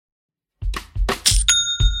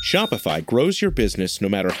Shopify grows your business no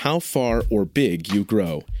matter how far or big you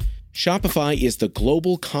grow. Shopify is the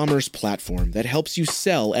global commerce platform that helps you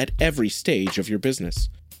sell at every stage of your business.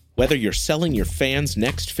 Whether you're selling your fans'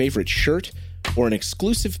 next favorite shirt or an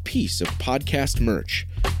exclusive piece of podcast merch,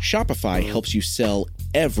 Shopify helps you sell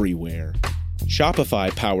everywhere.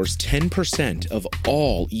 Shopify powers 10% of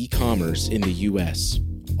all e-commerce in the U.S.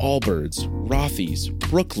 Allbirds, Rothy's,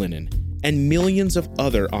 Brooklinen, and millions of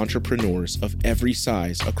other entrepreneurs of every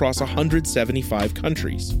size across 175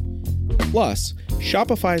 countries. Plus,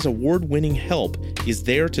 Shopify's award-winning help is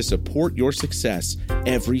there to support your success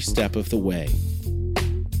every step of the way.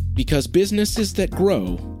 Because businesses that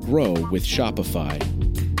grow, grow with Shopify.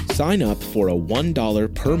 Sign up for a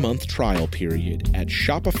 $1 per month trial period at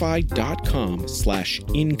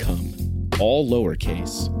shopify.com/income, all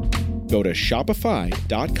lowercase. Go to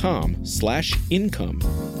shopify.com/income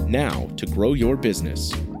now to grow your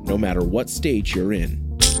business, no matter what stage you're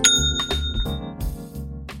in.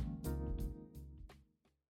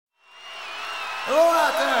 Hello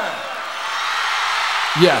out there!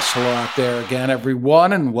 Yes, hello out there again,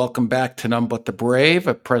 everyone, and welcome back to None But the Brave,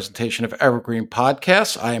 a presentation of Evergreen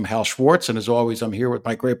Podcasts. I am Hal Schwartz, and as always, I'm here with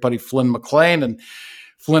my great buddy Flynn McLean. And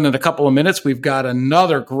Flynn, in a couple of minutes, we've got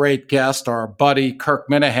another great guest. Our buddy Kirk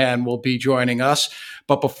Minihane will be joining us.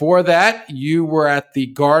 But before that, you were at the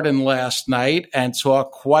Garden last night and saw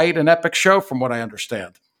quite an epic show, from what I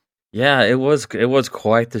understand. Yeah, it was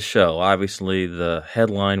quite the show. Obviously, the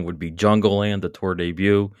headline would be Jungleland, the tour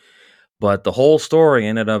debut. But the whole story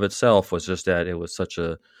in and of itself was just that it was such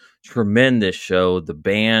a tremendous show. The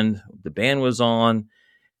band was on.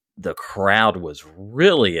 The crowd was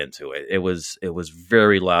really into it. It was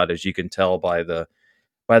very loud, as you can tell by the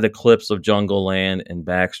clips of Jungleland and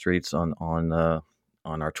Backstreets on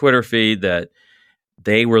our Twitter feed, that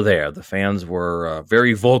they were there. The fans were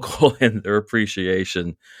very vocal in their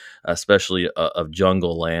appreciation, especially of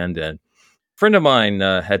Jungleland. And friend of mine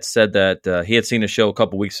had said that he had seen a show a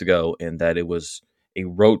couple weeks ago and that it was a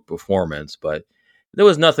rote performance, but there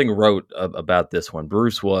was nothing rote about this one.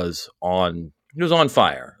 Bruce was on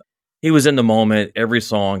fire. He was in the moment. Every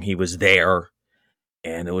song, he was there,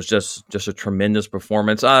 and it was just a tremendous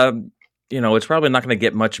performance. It's probably not going to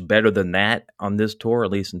get much better than that on this tour, at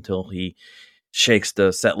least until he shakes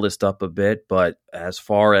the set list up a bit. But as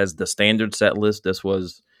far as the standard set list, this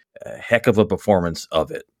was a heck of a performance of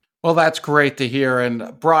it. Well, that's great to hear.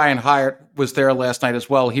 And Brian Hyatt was there last night as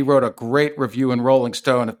well. He wrote a great review in Rolling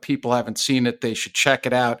Stone. If people haven't seen it, they should check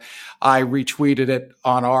it out. I retweeted it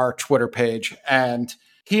on our Twitter page, and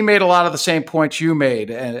he made a lot of the same points you made.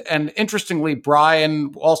 And interestingly,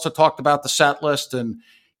 Brian also talked about the set list, and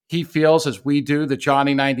he feels, as we do, that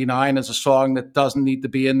Johnny 99 is a song that doesn't need to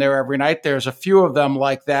be in there every night. There's a few of them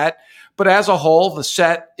like that. But as a whole, the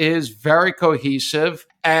set is very cohesive,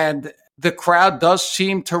 and the crowd does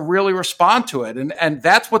seem to really respond to it. And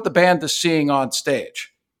that's what the band is seeing on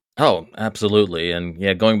stage. Oh, absolutely. And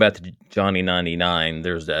yeah, going back to Johnny 99,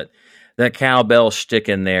 there's that cowbell shtick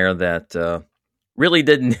in there that really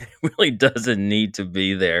doesn't need to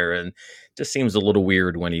be there. And just seems a little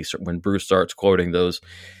weird when Bruce starts quoting those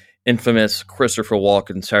infamous Christopher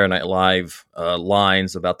Walken Saturday Night Live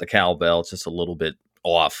lines about the cowbell. It's just a little bit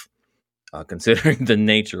off, considering the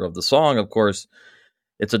nature of the song. Of course,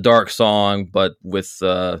 it's a dark song, but with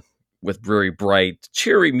very bright,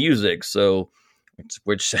 cheery music. So,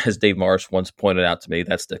 which, as Dave Marsh once pointed out to me,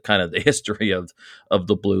 that's the kind of the history of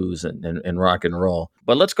the blues and rock and roll.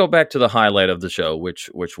 But let's go back to the highlight of the show,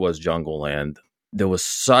 which was Jungleland. There was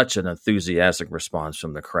such an enthusiastic response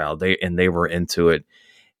from the crowd. They were into it,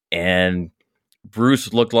 and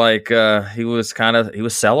Bruce looked like he was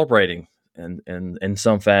celebrating in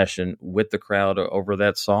some fashion with the crowd over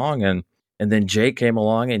that song. And then Jay came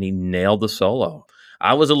along and he nailed the solo.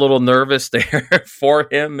 I was a little nervous there for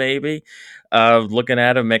him, maybe looking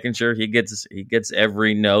at him, making sure he gets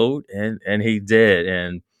every note, and he did.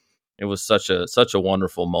 And it was such a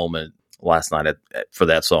wonderful moment last night for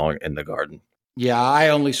that song in the Garden. Yeah, I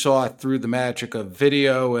only saw it through the magic of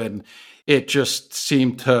video, and it just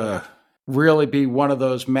seemed to really be one of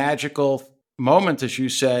those magical moments, as you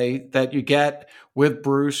say, that you get with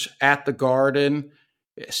Bruce at the Garden.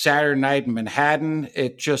 Saturday night in Manhattan,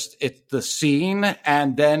 it's the scene,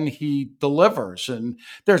 and then he delivers. And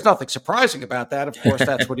there's nothing surprising about that. Of course,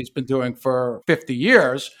 that's what he's been doing for 50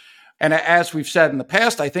 years. And as we've said in the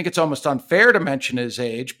past, I think it's almost unfair to mention his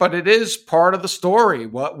age, but it is part of the story.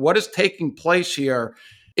 What is taking place here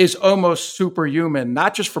is almost superhuman,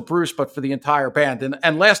 not just for Bruce, but for the entire band.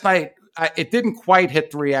 And last night, it didn't quite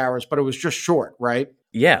hit 3 hours, but it was just short, right?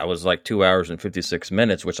 Yeah, it was like 2 hours and 56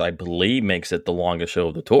 minutes, which I believe makes it the longest show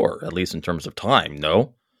of the tour, at least in terms of time,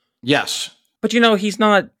 no? Yes. But he's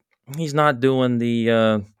not doing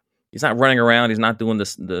the he's not running around, he's not doing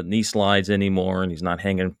the knee slides anymore, and he's not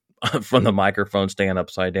hanging from the microphone standing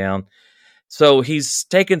upside down. So he's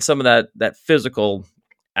taken some of that physical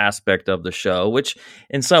aspect of the show, which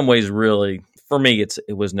in some ways really, for me, it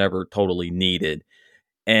was never totally needed.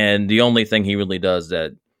 And the only thing he really does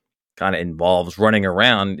that kind of involves running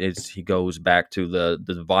around is he goes back to the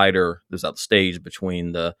divider, there's that stage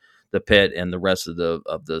between the pit and the rest of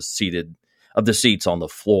the seats on the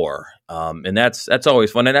floor. And that's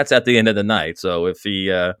always fun. And that's at the end of the night. So if he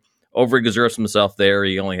overexerts himself there,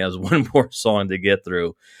 he only has one more song to get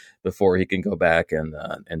through before he can go back and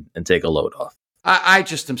take a load off. I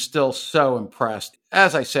just am still so impressed.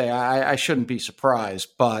 As I say, I shouldn't be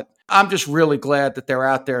surprised, but I'm just really glad that they're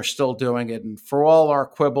out there still doing it. And for all our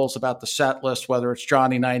quibbles about the set list, whether it's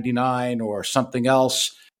Johnny 99 or something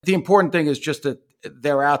else, the important thing is just that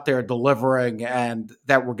they're out there delivering and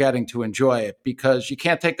that we're getting to enjoy it, because you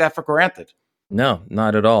can't take that for granted. No,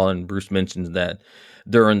 not at all. And Bruce mentions that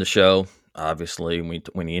during the show, obviously,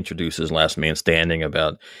 when he introduces Last Man Standing,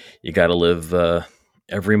 about you got to live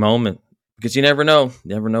every moment, because you never know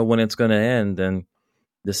when it's going to end. And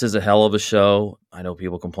this is a hell of a show. I know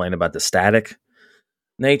people complain about the static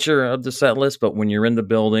nature of the set list, but when you're in the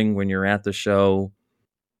building, when you're at the show,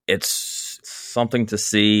 it's something to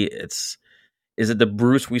see. Is it the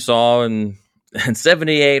Bruce we saw in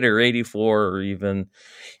 78 or 84 or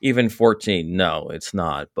even 14? No, it's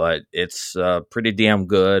not, but it's pretty damn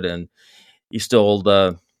good. And he's still,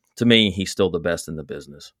 to me, he's still the best in the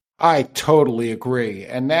business. I totally agree.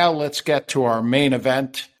 And now let's get to our main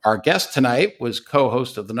event. Our guest tonight was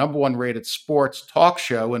co-host of the #1 rated sports talk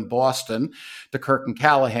show in Boston, the Kirk and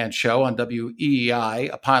Callahan Show on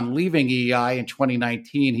WEEI. Upon leaving EEI in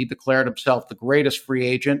 2019, he declared himself the greatest free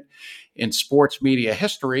agent in sports media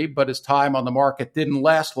history, but his time on the market didn't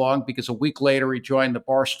last long, because a week later he joined the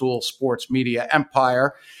Barstool Sports Media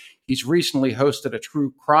empire. He's recently hosted a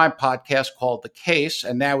true crime podcast called The Case,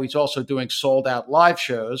 and now he's also doing sold-out live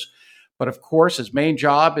shows. But of course, his main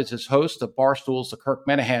job is as host of Barstool's The Kirk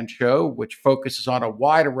Minihane Show, which focuses on a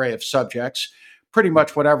wide array of subjects, pretty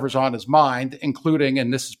much whatever's on his mind, including,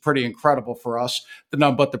 and this is pretty incredible for us, the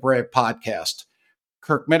None But the Brave podcast.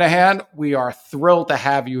 Kirk Minihane, we are thrilled to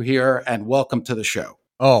have you here, and welcome to the show.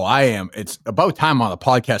 Oh, I am. It's about time on a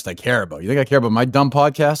podcast I care about. You think I care about my dumb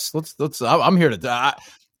podcasts? Let's. I'm here to.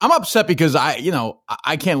 I'm upset because I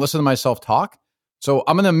can't listen to myself talk, so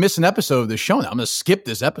I'm going to miss an episode of this show now. I'm going to skip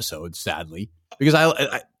this episode, sadly, because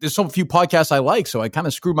I there's so few podcasts I like, so I kind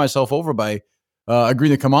of screwed myself over by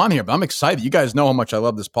agreeing to come on here. But I'm excited. You guys know how much I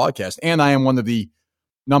love this podcast, and I am one of the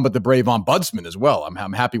None But the Brave ombudsman as well.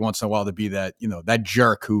 I'm happy once in a while to be that that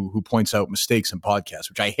jerk who points out mistakes in podcasts,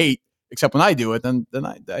 which I hate. Except when I do it, then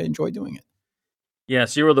I enjoy doing it.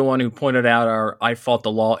 Yes, you were the one who pointed out our I fought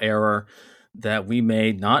the law error that we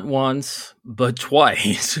made not once, but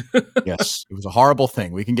twice. Yes, it was a horrible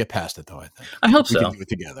thing. We can get past it, though, I think. I hope we so. can do it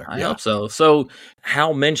together. I hope so. So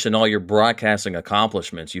Hal mentioned all your broadcasting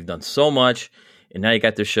accomplishments. You've done so much, and now you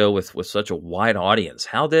got this show with such a wide audience.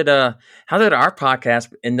 How did our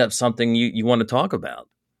podcast end up something you want to talk about?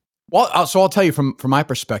 Well, so I'll tell you from my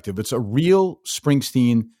perspective, it's a real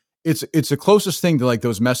Springsteen. It's the closest thing to like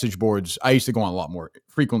those message boards I used to go on a lot more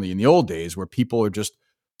frequently in the old days, where people are just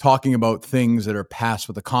talking about things that are past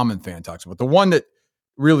what the common fan talks about. The one that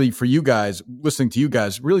really, for you guys, listening to you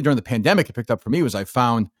guys, really during the pandemic, it picked up for me was I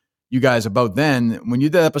found you guys about then, when you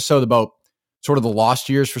did that episode about sort of the lost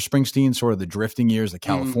years for Springsteen, sort of the drifting years, the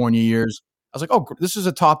California years. I was like, oh, this is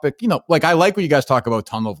a topic, like I like when you guys talk about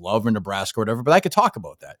Tunnel of Love or Nebraska or whatever, but I could talk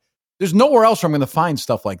about that. There's nowhere else where I'm going to find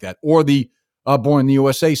stuff like that, or the Born in the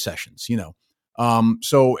USA sessions,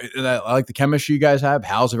 So I like the chemistry you guys have.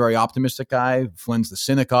 Hal's a very optimistic guy. Flynn's the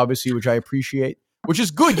cynic, obviously, which I appreciate, which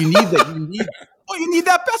is good. You need that. You need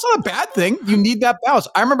that. That's not a bad thing. You need that balance.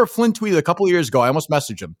 I remember Flynn tweeted a couple of years ago. I almost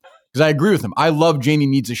messaged him because I agree with him. I love Janie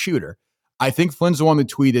Needs a Shooter. I think Flynn's the one that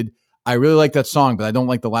tweeted, I really like that song, but I don't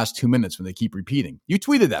like the last 2 minutes when they keep repeating. You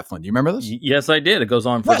tweeted that, Flynn. Do you remember this? Yes, I did. It goes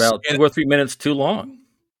on for about 2 or 3 minutes too long.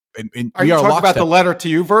 Are you talking about the Letter to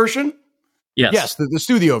You version? Yes, the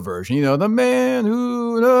studio version, the man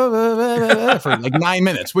who for like 9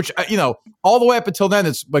 minutes, which, all the way up until then,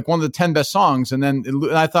 it's like one of the 10 best songs. And then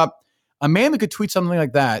I thought, a man that could tweet something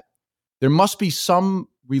like that, there must be some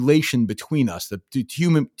relation between us that two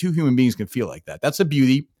human beings can feel like that. That's the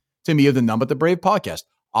beauty to me of the None But the Brave podcast.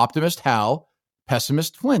 Optimist Hal,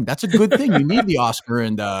 pessimist Flynn. That's a good thing. You need the Oscar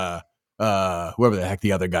and whoever the heck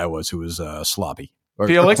the other guy was who was sloppy.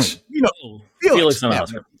 Felix? Felix and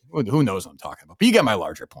Oscar. Who knows what I'm talking about? But you get my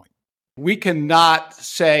larger point. We cannot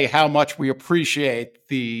say how much we appreciate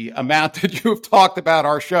the amount that you've talked about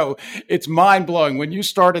our show. It's mind-blowing. When you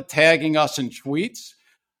started tagging us in tweets,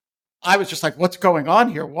 I was just like, what's going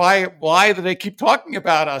on here? Why do they keep talking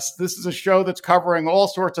about us? This is a show that's covering all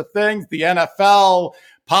sorts of things, the NFL,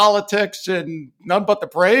 politics, and none but the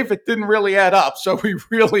brave. It didn't really add up. So we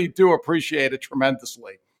really do appreciate it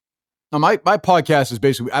tremendously. Now, my podcast is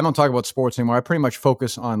basically, I don't talk about sports anymore. I pretty much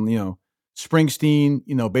focus on,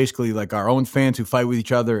 Springsteen, basically like our own fans who fight with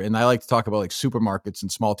each other. And I like to talk about like supermarkets in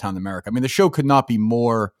small town America. I mean, the show could not be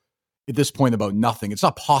more at this point about nothing. It's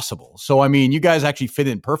not possible. So, I mean, you guys actually fit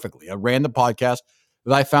in perfectly. A random podcast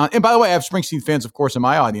that I found. And by the way, I have Springsteen fans, of course, in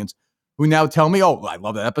my audience who now tell me, oh, I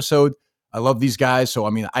love that episode. I love these guys. So,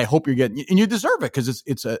 I mean, I hope you're getting, and you deserve it because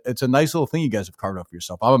it's a nice little thing you guys have carved out for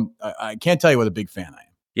yourself. I can't tell you what a big fan I am.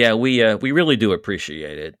 Yeah, we really do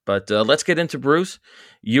appreciate it. But let's get into Bruce.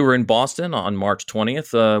 You were in Boston on March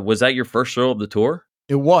 20th. Was that your first show of the tour?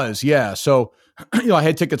 It was, yeah. So, I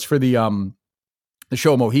had tickets for the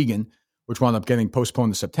show Mohegan, which wound up getting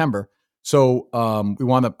postponed to September. So I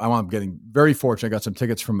wound up getting very fortunate. I got some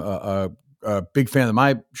tickets from a big fan of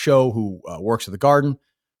my show who works at the Garden.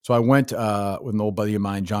 So I went with an old buddy of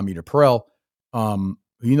mine, John Meter Perel,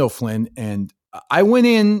 who Flynn, and I went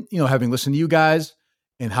in, having listened to you guys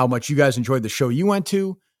and how much you guys enjoyed the show you went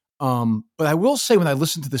to. But I will say when I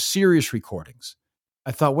listened to the Sirius recordings,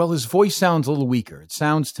 I thought, well, his voice sounds a little weaker. It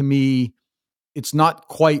sounds to me, it's not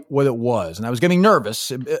quite what it was. And I was getting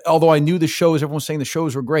nervous, although I knew everyone was saying the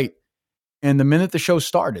shows were great. And the minute the show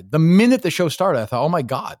started, I thought, oh my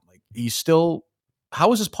God, like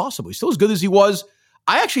how is this possible? He's still as good as he was.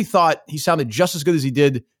 I actually thought he sounded just as good as he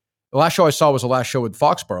did. The last show I saw was the last show with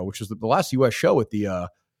Foxborough, which was the last U.S. show at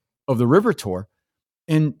of the River Tour.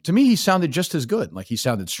 And to me, he sounded just as good. Like he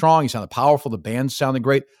sounded strong. He sounded powerful. The band sounded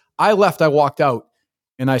great. I walked out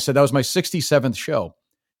and I said, that was my 67th show.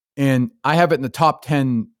 And I have it in the top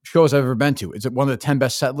 10 shows I've ever been to. Is it one of the 10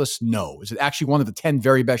 best set lists? No. Is it actually one of the 10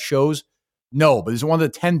 very best shows? No. But is it one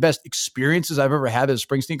of the 10 best experiences I've ever had at a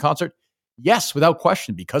Springsteen concert? Yes, without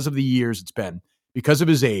question, because of the years it's been, because of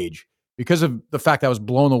his age, because of the fact that I was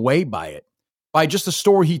blown away by it, by just the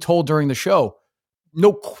story he told during the show.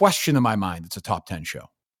 No question in my mind, it's a top 10 show.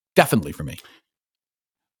 Definitely for me.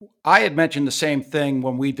 I had mentioned the same thing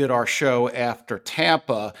when we did our show after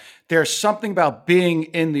Tampa. There's something about being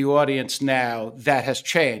in the audience now that has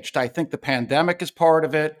changed. I think the pandemic is part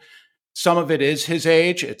of it. Some of it is his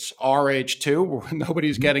age. It's our age too.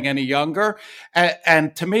 Nobody's getting any younger.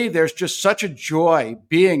 And to me, there's just such a joy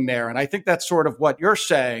being there. And I think that's sort of what you're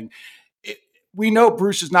saying. We know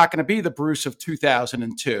Bruce is not going to be the Bruce of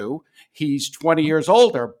 2002. He's 20 years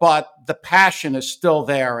older, but the passion is still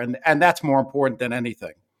there. And that's more important than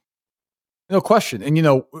anything. No question. And,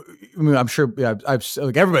 I'm sure I've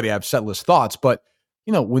like everybody, I have set list thoughts, but,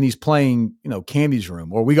 when he's playing, Candy's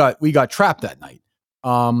Room, or we got Trapped that night.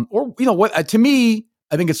 Or, what, to me,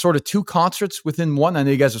 I think it's sort of two concerts within one. I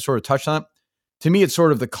know you guys have sort of touched on it. To me, it's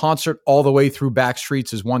sort of the concert all the way through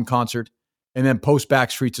Backstreets is one concert. And then post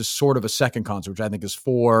Backstreets is sort of a second concert, which I think is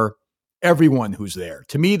for everyone who's there.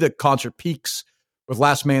 To me, the concert peaks with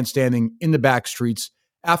Last Man Standing in the Backstreets.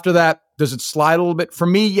 After that, does it slide a little bit? For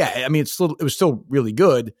me, yeah. I mean, it was still really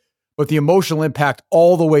good, but the emotional impact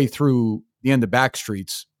all the way through the end of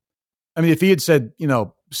Backstreets. I mean, if he had said,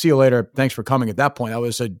 see you later, thanks for coming at that point, I would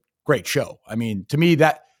have said, great show. I mean, to me,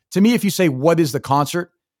 if you say, what is the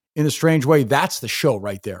concert in a strange way, that's the show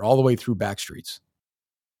right there, all the way through Backstreets.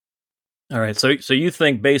 All right, so you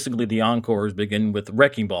think basically the encores begin with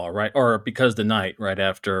Wrecking Ball, right? Or Because the Night, right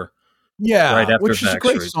after. Yeah, right after which is a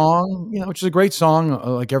great song. Which is a great song.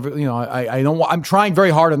 I don't. I'm trying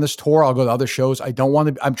very hard on this tour. I'll go to other shows. I don't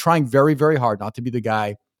want to. I'm trying very, very hard not to be the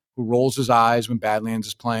guy who rolls his eyes when Badlands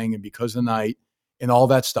is playing and Because of the Night and all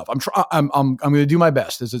that stuff. I'm going to do my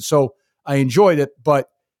best. So I enjoyed it, but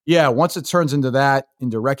yeah, once it turns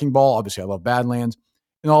into Wrecking Ball, obviously I love Badlands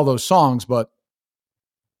and all those songs, but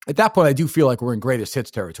at that point, I do feel like we're in greatest hits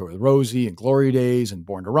territory with Rosie and Glory Days and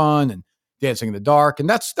Born to Run and Dancing in the Dark. And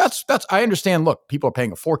that's, I understand, look, people are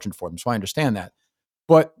paying a fortune for them. So I understand that.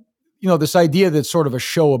 But, this idea that sort of a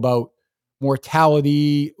show about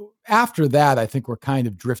mortality, after that, I think we're kind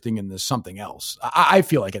of drifting into something else. I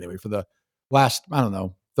feel like anyway, for the last, 30,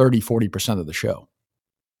 40% of the show.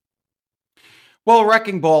 Well,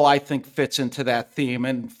 Wrecking Ball, I think, fits into that theme.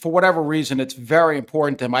 And for whatever reason, it's very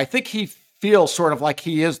important to him. I think he feels sort of like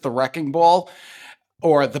he is the Wrecking Ball,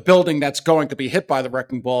 or the building that's going to be hit by the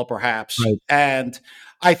Wrecking Ball, perhaps. Right. And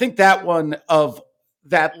I think that one of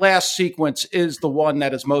that last sequence is the one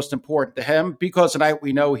that is most important to him, because tonight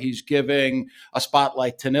we know he's giving a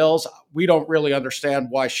spotlight to Nils. We don't really understand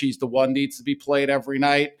why She's the One needs to be played every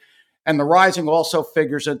night. And the Rising also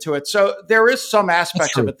figures into it. So there is some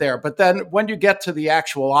aspects of it there. But then when you get to the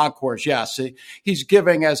actual encores, yes, he's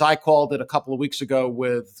giving, as I called it a couple of weeks ago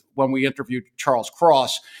when we interviewed Charles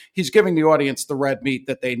Cross, he's giving the audience the red meat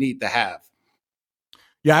that they need to have.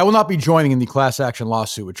 Yeah, I will not be joining in the class action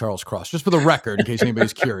lawsuit with Charles Cross. Just for the record, in case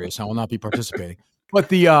anybody's curious, I will not be participating. But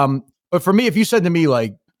but for me, if you said to me,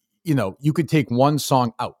 like, you could take one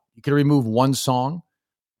song out, you could remove one song,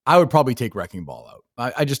 I would probably take Wrecking Ball out.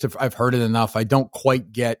 I've heard it enough. I don't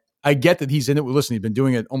quite get. I get that he's in it. Listen, he's been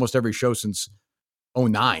doing it almost every show since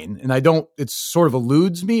 2009, and it sort of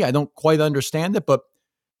eludes me. I don't quite understand it, but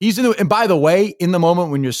he's in it. And by the way, in the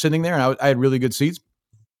moment when you're sitting there, and I had really good seats.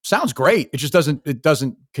 Sounds great. It just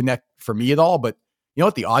doesn't connect for me at all. But you know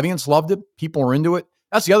what? The audience loved it. People were into it.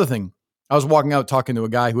 That's the other thing. I was walking out talking to a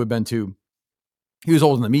guy who had been to, he was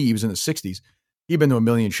older than me. He was in his 60s. He'd been to 1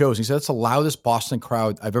 million shows. He said, that's the loudest Boston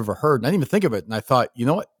crowd I've ever heard. And I didn't even think of it. And I thought, you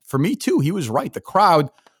know what? For me too, he was right. The crowd,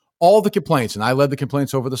 all the complaints, and I led the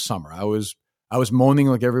complaints over the summer. I was moaning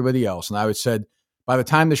like everybody else. And I said, by the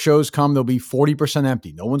time the shows come, they'll be 40%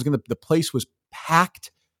 empty. The place was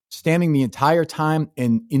packed, standing the entire time,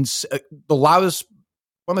 and in the loudest,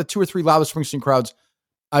 one of the 2 or 3 loudest Springsteen crowds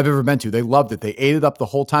I've ever been to. They loved it. They ate it up the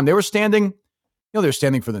whole time. They were standing, they were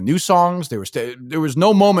standing for the new songs. There was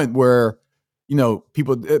no moment where,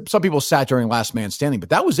 some people sat during Last Man Standing, but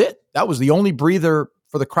that was it. That was the only breather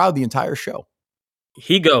for the crowd the entire show.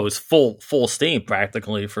 He goes full steam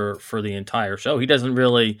practically for the entire show. He doesn't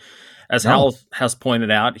really, as Hal has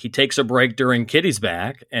pointed out, he takes a break during Kitty's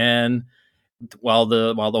back, and while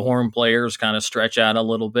the horn players kind of stretch out a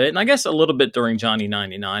little bit, and I guess a little bit during Johnny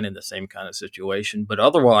 99 in the same kind of situation, but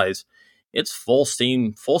otherwise it's full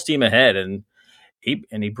steam ahead, and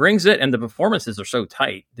he brings it, and the performances are so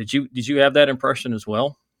tight. Did you have that impression as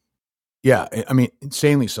well? Yeah, I mean,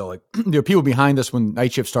 insanely so. Like, there were people behind us when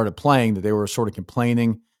Night Shift started playing that they were sort of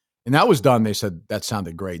complaining, and that was done. They said that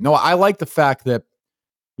sounded great. No, I like the fact that,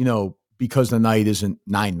 because the night isn't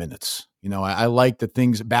 9 minutes. I like the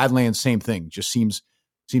things. Badlands, same thing. Just seems.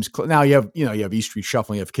 Now you have East Street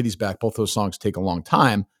Shuffle, you have Kitty's Back. Both those songs take a long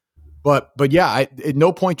time, but yeah, at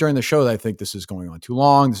no point during the show that I think this is going on too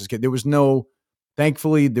long.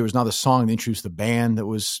 Thankfully, there was not a song that introduced the band that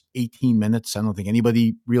was 18 minutes. I don't think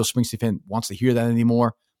anybody, real Springsteen fan, wants to hear that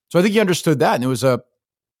anymore. So I think he understood that, and it was like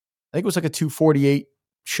a 248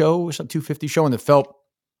 show or some 250 show, and it felt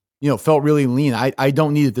really lean. I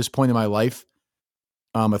don't need at this point in my life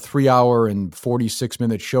a 3 hour and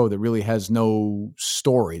 46-minute show that really has no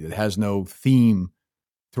story, that has no theme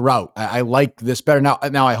throughout. I like this better. Now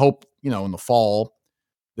I hope, in the fall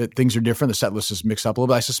that things are different. The set list is mixed up a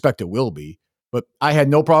little bit. I suspect it will be. But I had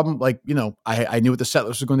no problem. I knew what the set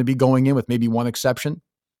list was going to be going in, with maybe one exception,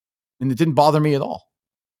 and it didn't bother me at all.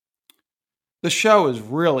 The show is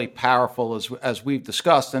really powerful, as we've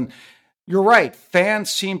discussed, and you're right. Fans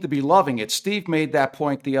seem to be loving it. Steve made that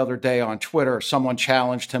point the other day on Twitter. Someone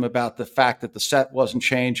challenged him about the fact that the set wasn't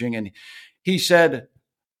changing, and he said,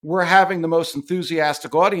 we're having the most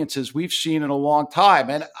enthusiastic audiences we've seen in a long time.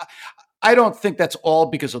 And I don't think that's all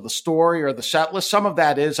because of the story or the set list. Some of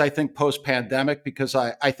that is, I think, post-pandemic, because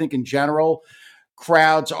I think in general,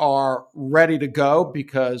 crowds are ready to go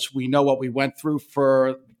because we know what we went through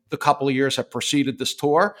for the couple of years that preceded this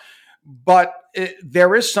tour. But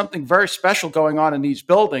there is something very special going on in these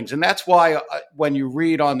buildings. And that's why when you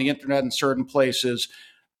read on the internet in certain places,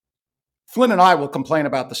 Flynn and I will complain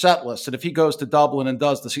about the set list. And if he goes to Dublin and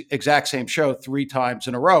does the exact same show 3 times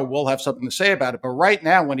in a row, we'll have something to say about it. But right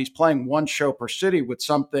now, when he's playing one show per city with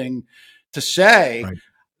something to say,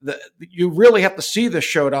 right, you really have to see the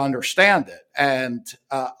show to understand it. And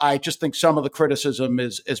I just think some of the criticism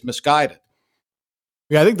is misguided.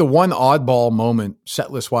 Yeah, I think the one oddball moment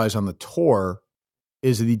set list wise on the tour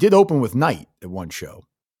is that he did open with Night at one show.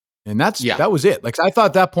 And that was it. Like, I thought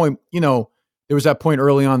at that point, there was that point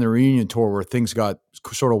early on in the reunion tour where things got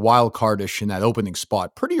sort of wild cardish in that opening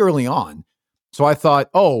spot pretty early on. So I thought,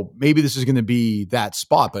 maybe this is going to be that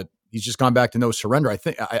spot, but he's just gone back to No Surrender. I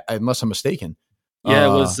think, unless I'm mistaken. Yeah, it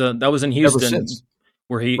was that was in Houston,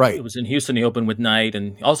 where it was in Houston. He opened with Night,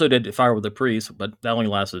 and also did Fire with the Priest, but that only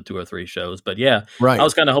lasted 2 or 3 shows. But yeah, right. I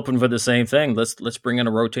was kind of hoping for the same thing. Let's bring in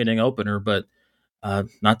a rotating opener, but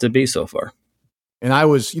not to be so far. And I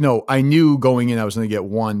was, I knew going in I was going to get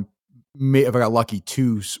one. If I got lucky,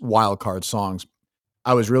 2 wild card songs.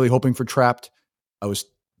 I was really hoping for Trapped. I was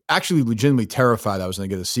actually legitimately terrified I was going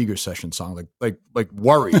to get a Seeger Session song, like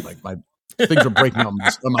worried, like things were breaking on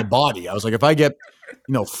my body. I was like, if I get,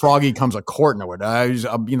 Froggy comes a court or whatever,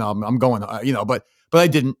 I'm going, but I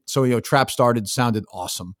didn't. So, Trap Started sounded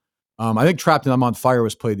awesome. I think Trapped and I'm on Fire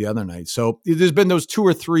was played the other night. So there's been those 2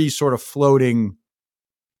 or 3 sort of floating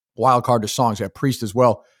wild card of songs. We have Priest as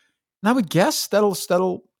well. And I would guess that's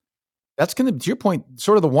going to your point,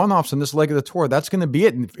 sort of the one-offs in this leg of the tour. That's going to be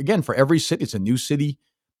it. And again, for every city, it's a new city.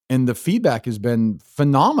 And the feedback has been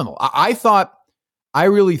phenomenal. I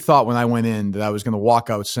really thought when I went in that I was going to walk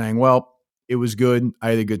out saying, well, it was good. I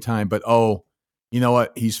had a good time, but you know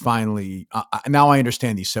what? He's finally, now I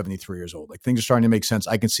understand he's 73 years old. Like things are starting to make sense.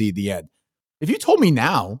 I can see the end. If you told me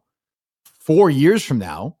now, 4 years from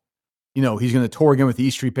now, he's going to tour again with the E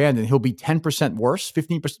Street Band and he'll be 10% worse,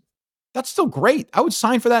 15%. That's still great. I would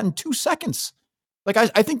sign for that in 2 seconds. Like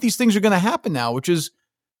I think these things are going to happen now, which is,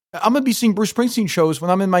 I'm going to be seeing Bruce Springsteen shows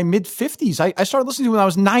when I'm in my mid 50s. I started listening to him when I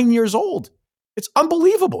was 9 years old. It's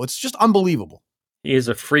unbelievable. It's just unbelievable. He is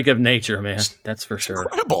a freak of nature, man. That's for sure.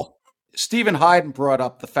 Incredible. Stephen Hyden brought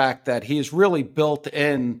up the fact that he has really built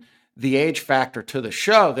in the age factor to the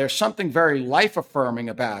show. There's something very life affirming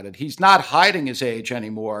about it. He's not hiding his age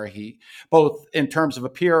anymore. He, both in terms of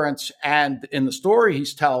appearance and in the story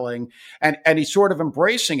he's telling, and he's sort of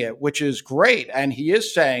embracing it, which is great. And he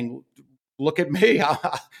is saying, look at me.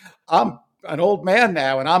 I'm an old man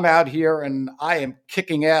now and I'm out here and I am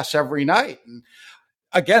kicking ass every night. And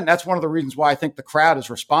again, that's one of the reasons why I think the crowd is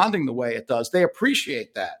responding the way it does. They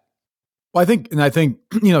appreciate that. Well, I think,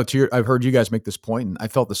 I've heard you guys make this point, and I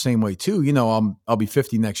felt the same way too. I'll be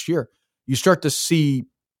 50 next year. You start to see,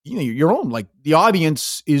 your own, like the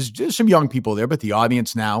audience is just some young people there, but the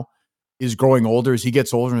audience now is growing older as he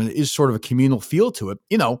gets older, and it is sort of a communal feel to it.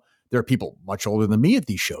 There are people much older than me at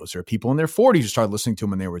these shows. There are people in their 40s who started listening to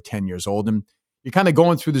him when they were 10 years old, and you're kind of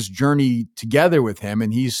going through this journey together with him,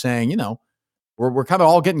 and he's saying, we're kind of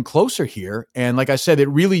all getting closer here. And like I said, it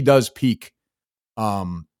really does peak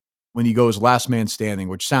when he goes Last Man Standing,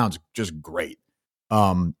 which sounds just great,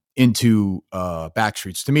 into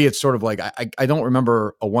Backstreets. To me, it's sort of like I don't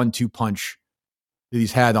remember a 1-2 punch that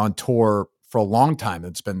he's had on tour for a long time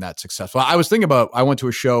that's been that successful. I was thinking about, I went to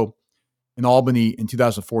a show in Albany in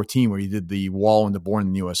 2014 where he did The Wall and the Born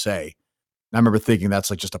in the USA. And I remember thinking that's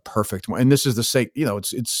like just a perfect one. And this is the sake,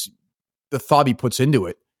 it's the thought he puts into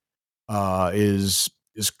it is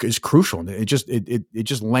crucial. And it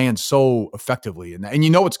just lands so effectively. And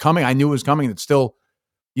it's coming. I knew it was coming. And it's still,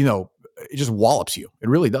 it just wallops you. It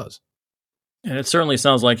really does. And it certainly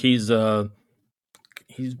sounds like he's working.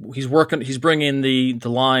 He's bringing the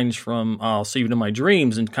lines from "I'll See You in My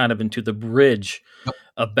Dreams" and kind of into the bridge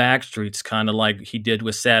of Backstreets, kind of like he did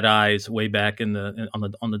with Sad Eyes way back on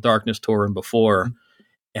the Darkness tour and before. Mm-hmm.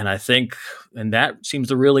 And I think, and that seems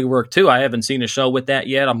to really work too. I haven't seen a show with that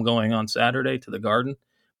yet. I'm going on Saturday to the Garden,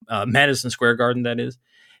 Madison Square Garden, that is,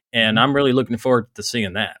 and I'm really looking forward to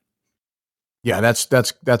seeing that. Yeah, that's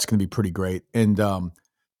going to be pretty great. And there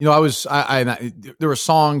were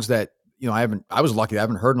songs that I was lucky I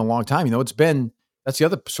haven't heard in a long time. That's the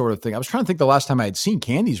other sort of thing. I was trying to think the last time I had seen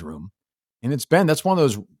Candy's Room, and that's one of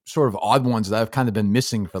those sort of odd ones that I've kind of been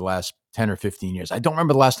missing for the last 10 or 15 years. I don't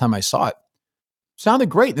remember the last time I saw it. Sounded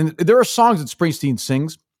great. And there are songs that Springsteen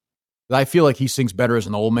sings that I feel like he sings better as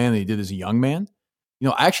an old man than he did as a young man.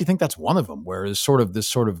 I actually think that's one of them, where it's sort of this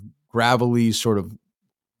sort of gravelly sort of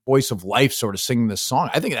voice of life sort of singing this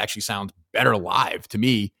song. I think it actually sounds better live to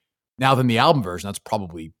me now than the album version. That's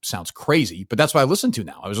probably sounds crazy, but that's what I listen to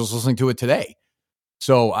now. I was just listening to it today.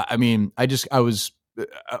 So, I was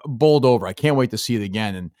bowled over. I can't wait to see it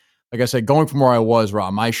again. And like I said, going from where I was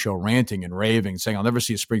on my show, ranting and raving, saying I'll never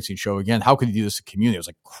see a Springsteen show again. How could he do this to community? I was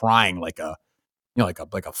like crying like a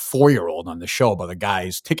 4-year-old on the show about the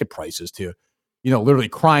guy's ticket prices to, literally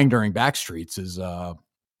crying during Backstreets is a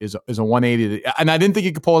 180. And I didn't think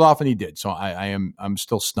he could pull it off, and he did. So I'm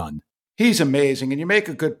still stunned. He's amazing. And you make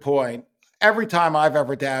a good point. Every time I've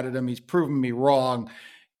ever doubted him, he's proven me wrong.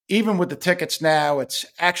 Even with the tickets now, it's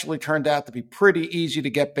actually turned out to be pretty easy to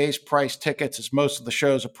get base price tickets as most of the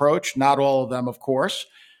shows approach. Not all of them, of course.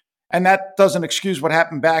 And that doesn't excuse what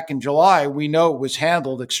happened back in July. We know it was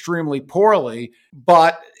handled extremely poorly,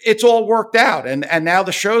 but it's all worked out. And now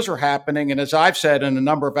the shows are happening. And as I've said in a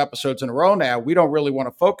number of episodes in a row now, we don't really want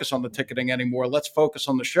to focus on the ticketing anymore. Let's focus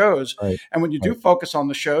on the shows. Right. And when you do focus on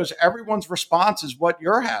the shows, everyone's response is what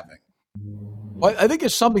you're having. Well, I think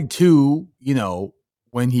it's something too,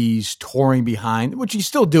 when he's touring behind, which he's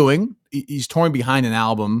still doing, he's touring behind an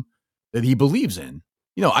album that he believes in.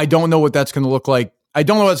 I don't know what that's going to look like. I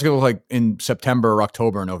don't know what it's going to look like in September or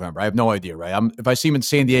October or November. I have no idea, right? If I see him in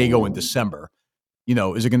San Diego in December,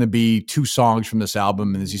 is it going to be 2 songs from this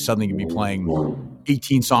album? And is he suddenly going to be playing,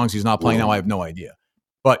 18 songs he's not playing now, I have no idea.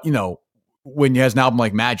 But, when he has an album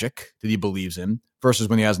like Magic that he believes in versus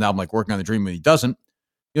when he has an album like Working on the Dream when he doesn't,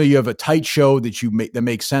 you have a tight show that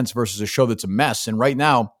makes sense versus a show that's a mess. And right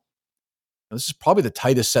now, this is probably the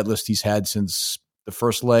tightest set list he's had since the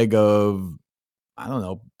first leg of, I don't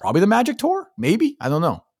know, probably the Magic Tour, maybe. I don't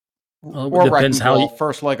know. Well, Or it depends Wrecking how Ball,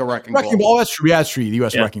 first leg of Wrecking Wrecking Ball. Ball, that's true. Yeah, that's true. The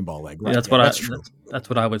U.S. Yeah. Wrecking Ball leg. Right? Yeah, that's that's true. That's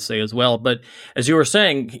what I would say as well. But as you were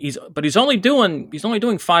saying, he's only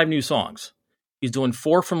doing 5 new songs. He's doing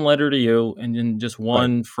 4 from Letter to You, and then just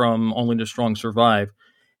 1 from Only the Strong Survive.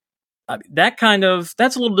 That's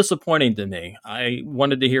a little disappointing to me. I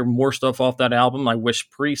wanted to hear more stuff off that album. I wish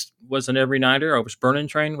Priest was an every nighter. I wish Burning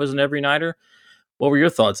Train was an every nighter. What were your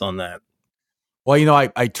thoughts on that? Well,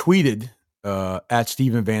 I tweeted at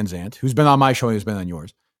Steven Van Zandt, who's been on my show and who's been on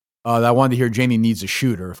yours, that I wanted to hear Janie Needs a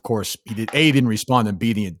Shooter. Of course, he didn't respond, and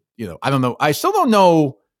B didn't. I don't know. I still don't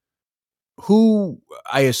know who.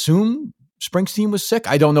 I assume Springsteen was sick.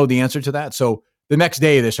 I don't know the answer to that. So the next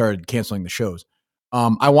day they started canceling the shows.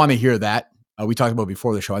 I want to hear that. We talked about it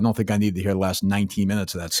before the show. I don't think I need to hear the last 19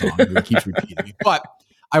 minutes of that song. It keeps repeating it. But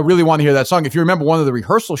I really want to hear that song. If you remember one of the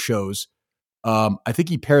rehearsal shows, I think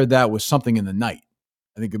he paired that with Something in the Night.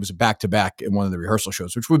 I think it was a back-to-back in one of the rehearsal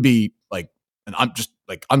shows, which would be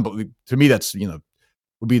unbelievable. To me, that's,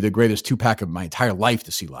 would be the greatest 2-pack of my entire life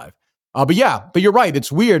to see live. But you're right.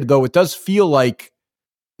 It's weird, though. It does feel like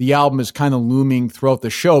the album is kind of looming throughout the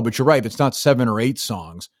show, but you're right. It's not 7 or 8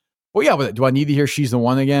 songs. Well, yeah, but do I need to hear She's the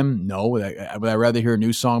One again? No. Would I rather hear a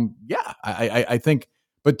new song? Yeah, I think.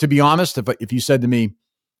 But to be honest, if you said to me,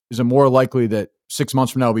 is it more likely that 6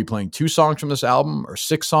 months from now we'll be playing 2 songs from this album or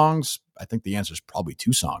 6 songs? I think the answer is probably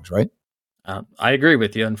 2 songs, right? I agree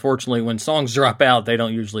with you. Unfortunately, when songs drop out, they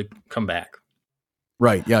don't usually come back.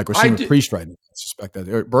 Right. Yeah, like we're seeing with Priest right now. I suspect that.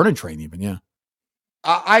 Or Burning Train even, yeah.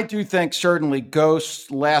 I do think certainly Ghosts,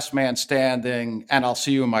 Last Man Standing, and I'll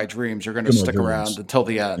See You in My Dreams are going to stick around until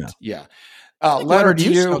the end. Yeah. Letter to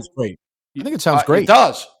You sounds great. I think it sounds great. It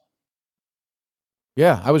does.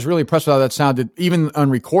 Yeah, I was really impressed with how that sounded, even on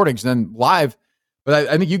recordings and then live. But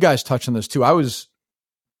I think you guys touched on this too. I was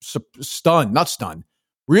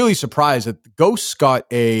really surprised that Ghosts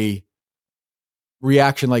got a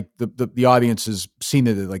reaction like the audience has seen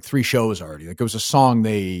it at like 3 shows already. Like it was a song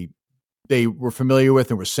they were familiar with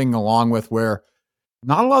and were singing along with, where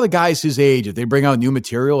not a lot of guys his age, if they bring out new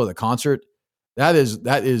material at a concert, that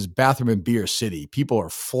is bathroom and beer city. People are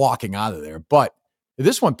flocking out of there. But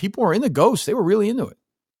this one, people were in the Ghosts. They were really into it.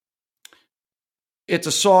 It's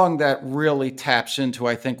a song that really taps into,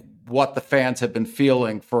 I think, what the fans have been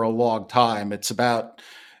feeling for a long time. It's about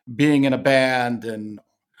being in a band and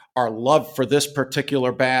our love for this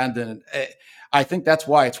particular band. And I think that's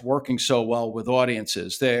why it's working so well with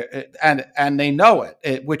audiences. And they know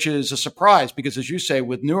it, which is a surprise because, as you say,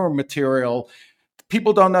 with newer material,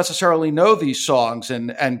 people don't necessarily know these songs.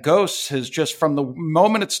 And Ghosts has just, from the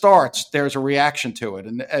moment it starts, there's a reaction to it.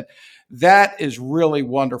 And that is really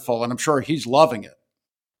wonderful. And I'm sure he's loving it.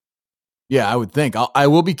 Yeah, I would think. I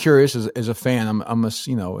will be curious as a fan. I'm a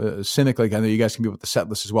cynic. Like I know you guys can be with the set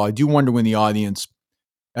list as well. I do wonder when the audience,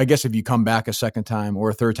 I guess if you come back a second time or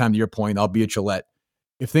a third time, to your point, I'll be at Gillette.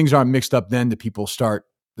 If things aren't mixed up, then do people start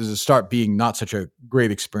being not such a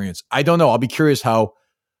great experience? I don't know. I'll be curious how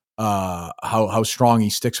strong he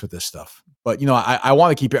sticks with this stuff. But I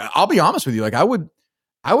want to keep it. I'll be honest with you. Like I would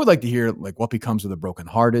like to hear like What Becomes of the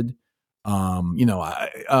Brokenhearted.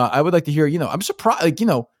 I would like to hear. I'm surprised. Like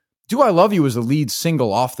Do I Love You was the lead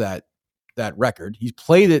single off that record. He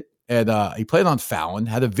played it on Fallon,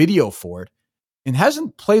 had a video for it, and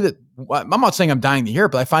hasn't played it. I'm not saying I'm dying to hear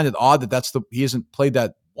it, but I find it odd that he hasn't played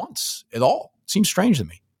that once at all. It seems strange to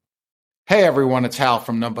me. Hey everyone, it's Hal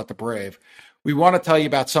from None But the Brave. We want to tell you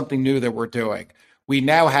about something new that we're doing. We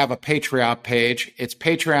now have a Patreon page. It's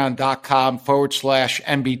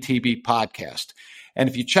patreon.com/MBTB podcast. And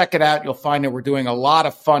if you check it out, you'll find that we're doing a lot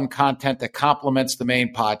of fun content that complements the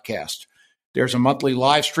main podcast. There's a monthly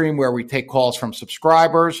live stream where we take calls from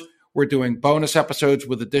subscribers. We're doing bonus episodes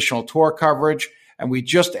with additional tour coverage. And we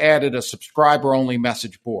just added a subscriber-only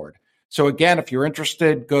message board. So again, if you're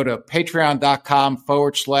interested, go to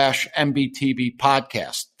patreon.com/MBTB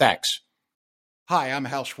podcast. Thanks. Hi, I'm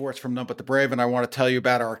Hal Schwartz from None But the Brave, and I want to tell you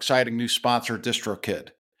about our exciting new sponsor,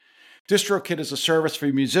 DistroKid. DistroKid is a service for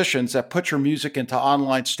musicians that puts your music into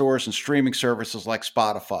online stores and streaming services like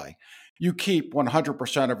Spotify. You keep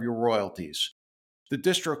 100% of your royalties. The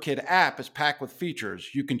DistroKid app is packed with features.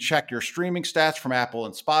 You can check your streaming stats from Apple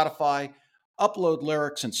and Spotify, upload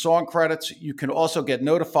lyrics and song credits. You can also get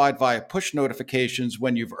notified via push notifications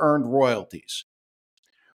when you've earned royalties.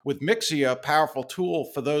 With Mixia, a powerful tool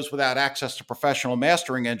for those without access to professional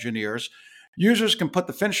mastering engineers, users can put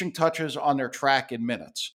the finishing touches on their track in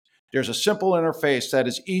minutes. There's a simple interface that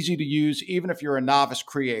is easy to use even if you're a novice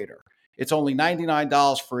creator. It's only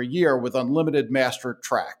 $99 for a year with unlimited mastered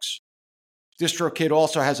tracks. DistroKid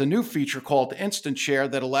also has a new feature called Instant Share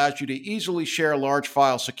that allows you to easily share large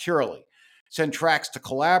files securely. Send tracks to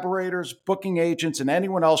collaborators, booking agents, and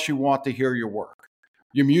anyone else you want to hear your work.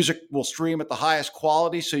 Your music will stream at the highest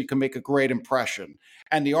quality so you can make a great impression.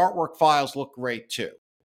 And the artwork files look great too.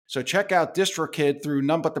 So check out DistroKid through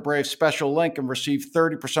None But The Brave special link and receive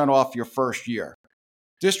 30% off your first year.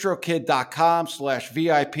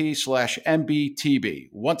 distrokid.com/VIP/MBTB.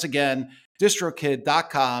 Once again,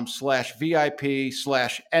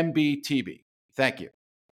 distrokid.com/VIP/MBTB. Thank you.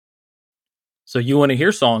 So you want to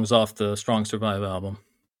hear songs off the Strong Survive album?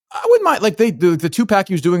 I wouldn't mind. Like the 2-pack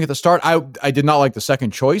he was doing at the start, I did not like the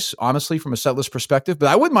second choice, honestly, from a setlist perspective. But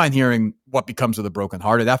I wouldn't mind hearing What Becomes of the Broken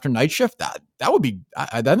Hearted after Night Shift. That would be.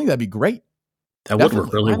 I think that'd be great. That would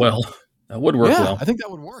work really well. That would work well. I think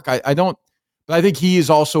that would work. I don't. But I think he is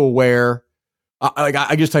also aware.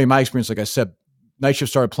 I just tell you my experience. Like I said, Night Shift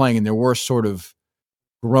started playing, and there were sort of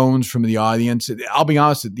groans from the audience. I'll be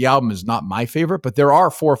honest, the album is not my favorite, but there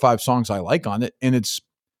are 4 or 5 songs I like on it, and it's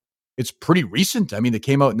pretty recent. I mean, it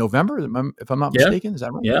came out in November, if I'm not mistaken. Is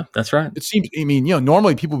that right? Yeah, that's right. It seems, I mean,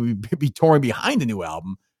 normally people would be touring behind a new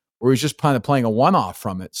album, or he's just kind of playing a one-off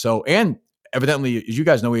from it. So, and evidently, as you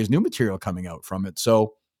guys know, he has new material coming out from it.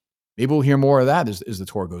 So maybe we'll hear more of that as the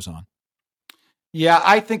tour goes on. Yeah,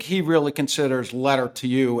 I think he really considers Letter to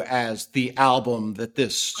You as the album that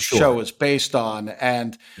this show is based on.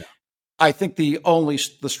 And I think the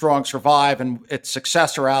Strong Survive and its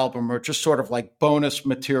successor album are just sort of like bonus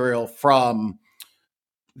material from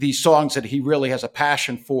the songs that he really has a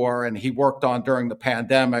passion for and he worked on during the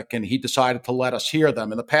pandemic, and he decided to let us hear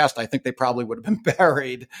them. In the past, I think they probably would have been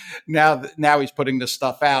buried. Now he's putting this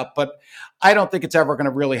stuff out, but I don't think it's ever going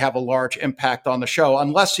to really have a large impact on the show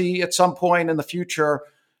unless he at some point in the future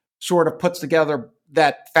sort of puts together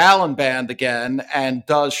that Fallon band again and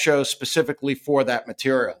does shows specifically for that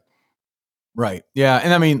material. Right. Yeah.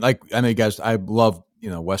 And I mean, like, I know you guys, I love,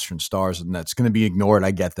 Western Stars, and that's going to be ignored.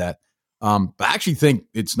 I get that. But I actually think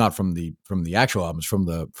it's not from the actual album, it's from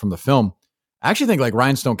the film. I actually think like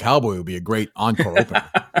Rhinestone Cowboy would be a great encore opener.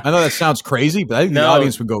 I know that sounds crazy, but I think the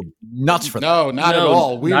audience would go nuts for that. No, not at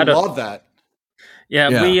all. We love that.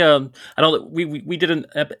 Yeah, we did an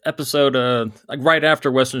episode like right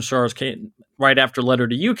after Western Stars right after Letter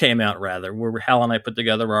to You came out, rather, where Hal and I put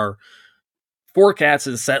together our Four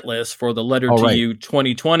Cats' set list for the Letter to You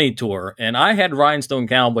 2020 tour, and I had Rhinestone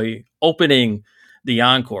Cowboy opening the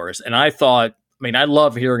encores, and I thought, I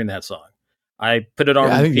love hearing that song. I put it on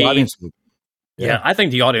repeat. I think the audience would, I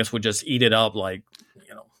think the audience would just eat it up, like,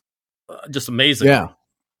 just amazing. Yeah,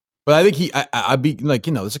 but I think I'd be like,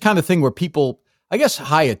 it's the kind of thing where people, I guess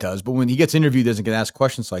Hyatt does, but when he gets interviewed, doesn't get asked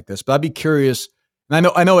questions like this. But I'd be curious, and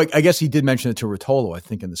I know. I guess he did mention it to Rotolo, I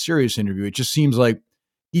think, in the Sirius interview. It just seems like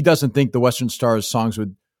he doesn't think the Western Stars songs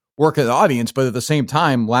would work at the audience, but at the same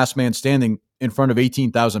time, Last Man Standing in front of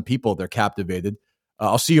 18,000 people, they're captivated.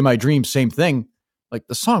 I'll See You in My Dreams, same thing. Like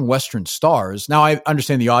the song Western Stars. Now I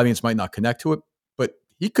understand the audience might not connect to it, but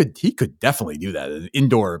he could definitely do that in an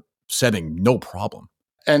indoor setting, no problem.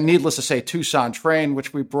 And needless to say, Tucson Train,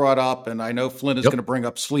 which we brought up, and I know Flynn is going to bring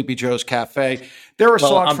up Sleepy Joe's Cafe. There are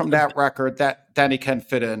songs from that record that Danny can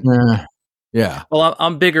fit in. Yeah. Well,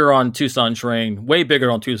 I'm bigger on Tucson Train, way bigger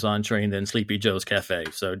on Tucson Train than Sleepy Joe's Cafe.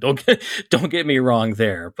 So don't get me wrong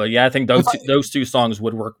there. But yeah, I think those two songs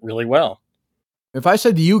would work really well. If I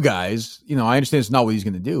said to you guys, I understand it's not what he's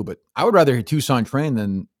going to do, but I would rather hear Tucson Train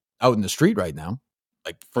than Out in the Street right now.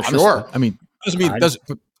 Like for sure. I mean,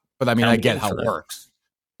 but I get how it works.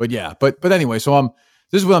 But yeah, but anyway, so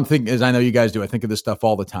this is what I'm thinking. Is I know you guys do. I think of this stuff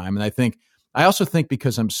all the time, and I also think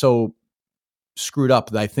because I'm so screwed up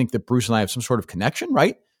that I think that Bruce and I have some sort of connection,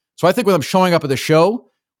 right? So I think when I'm showing up at the show,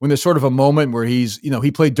 when there's sort of a moment where he's, he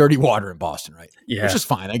played Dirty Water in Boston, right? Yeah. Which is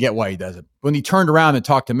fine. I get why he does it. When he turned around and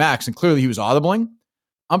talked to Max and clearly he was audibling,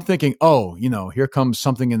 I'm thinking, here comes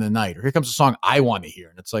Something in the Night, or here comes a song I want to hear.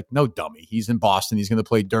 And it's like, no, dummy. He's in Boston. He's going to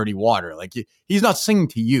play Dirty Water. Like he's not singing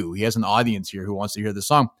to you. He has an audience here who wants to hear the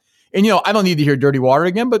song. And, I don't need to hear Dirty Water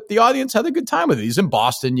again, but the audience had a good time with it. He's in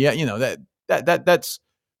Boston. Yeah. That's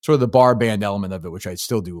sort of the bar band element of it, which I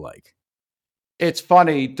still do like. It's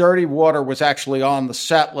funny. Dirty Water was actually on the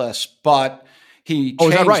set list, but he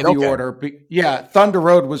changed the order. Thunder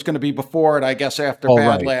Road was going to be before it, I guess, after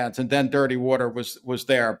Badlands, and then Dirty Water was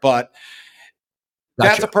there. But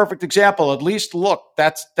That's a perfect example. At least, look,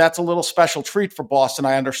 that's a little special treat for Boston.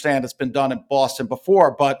 I understand it's been done in Boston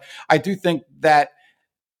before, but I do think that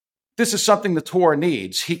this is something the tour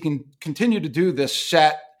needs. He can continue to do this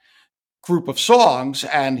set group of songs,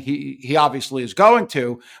 and he obviously is going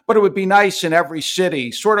to, but it would be nice in every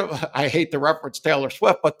city, sort of, I hate to reference Taylor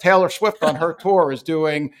Swift, but Taylor Swift on her tour is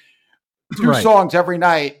doing two songs every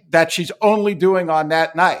night that she's only doing on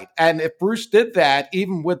that night. And if Bruce did that,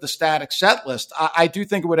 even with the static set list, I do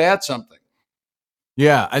think it would add something.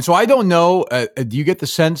 Yeah. And so I don't know, do you get the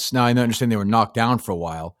sense, now I understand they were knocked down for a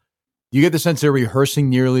while, do you get the sense they're rehearsing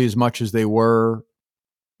nearly as much as they were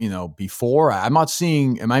before? I'm not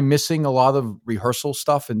seeing, am I missing a lot of rehearsal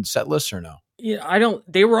stuff and set lists or no? Yeah,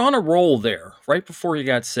 they were on a roll there right before you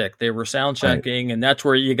got sick. They were sound checking, and that's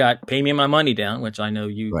where you got Pay Me My Money Down, which I know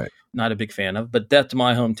you not a big fan of, but Death to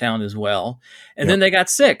My Hometown as well. And then they got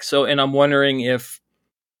sick. So, and I'm wondering if,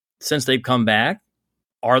 since they've come back,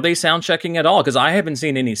 are they sound checking at all? Because I haven't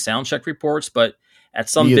seen any sound check reports, but at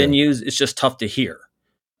some venues, it's just tough to hear.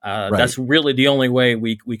 That's really the only way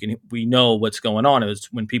we know what's going on is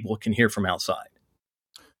when people can hear from outside.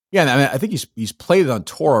 Yeah, and I mean, I think he's played it on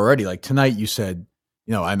tour already. Like tonight, you said,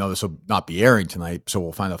 I know this will not be airing tonight, so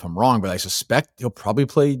we'll find out if I'm wrong. But I suspect he'll probably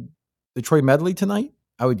play Detroit Medley tonight.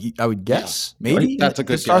 I would guess maybe that's a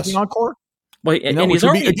good start guess. The encore. Well, and he's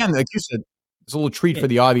already again, like you said, it's a little treat for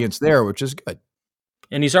the audience there, which is good.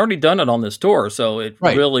 And he's already done it on this tour, so it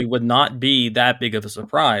really would not be that big of a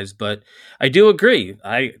surprise. But I do agree.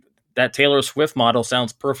 That Taylor Swift model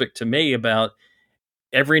sounds perfect to me. About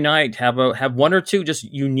every night, have one or two just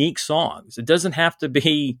unique songs. It doesn't have to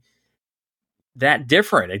be that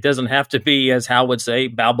different. It doesn't have to be, as Hal would say,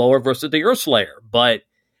 Balboa versus the Earth Slayer. But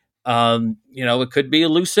it could be a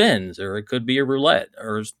Loose Ends, or it could be a Roulette,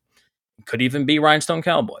 or it could even be Rhinestone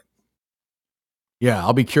Cowboy. Yeah,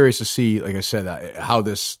 I'll be curious to see, like I said, how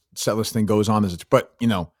this setlist thing goes on. But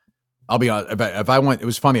I'll be honest. If I went, it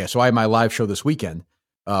was funny. So I had my live show this weekend,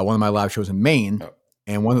 one of my live shows in Maine,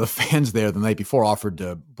 and one of the fans there the night before offered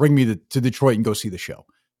to bring me to Detroit and go see the show.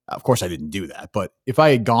 Of course, I didn't do that. But if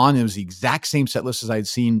I had gone, it was the exact same set list as I had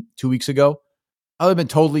seen 2 weeks ago, I would have been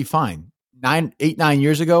totally fine. 9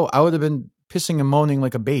 years ago, I would have been pissing and moaning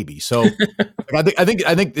like a baby. So I think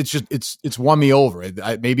it's won me over.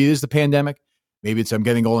 Maybe it is the pandemic. Maybe it's I'm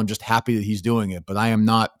getting old. I'm just happy that he's doing it, but I am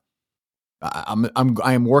not. I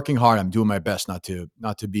am working hard. I'm doing my best not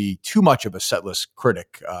to be too much of a setlist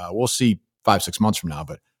critic. We'll see 5-6 months from now,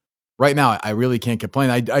 but right now I really can't complain.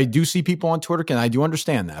 I do see people on Twitter, and I do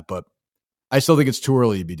understand that, but I still think it's too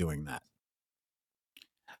early to be doing that.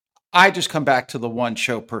 I just come back to the one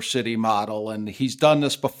show per city model, and he's done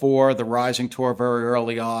this before. The Rising Tour very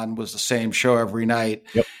early on was the same show every night.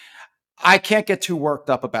 Yep. I can't get too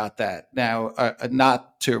worked up about that. Now,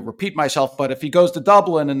 not to repeat myself, but if he goes to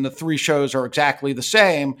Dublin and the 3 shows are exactly the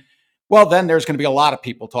same, well, then there's going to be a lot of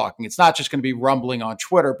people talking. It's not just going to be rumbling on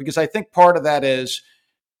Twitter, because I think part of that is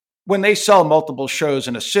when they sell multiple shows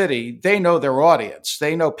in a city, they know their audience.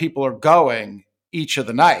 They know people are going each of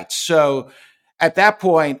the nights. So at that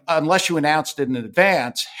point, unless you announced it in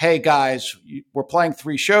advance, hey guys, we're playing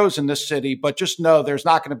 3 shows in this city, but just know there's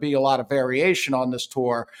not going to be a lot of variation on this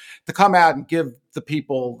tour, to come out and give the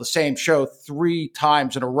people the same show 3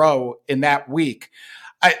 times in a row in that week,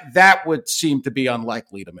 that would seem to be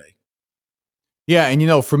unlikely to me. Yeah.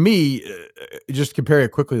 And, for me, just compare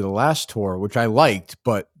it quickly to the last tour, which I liked,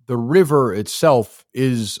 but the river itself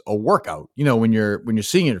is a workout, when you're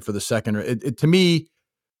seeing it for the second, it to me,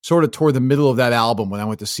 sort of toward the middle of that album, when I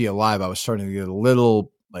went to see it live, I was starting to get a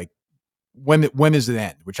little like, when does it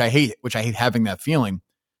end? Which I hate having that feeling.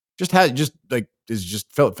 I feel like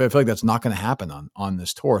that's not going to happen on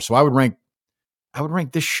this tour. So I would rank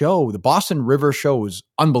this show. The Boston River show was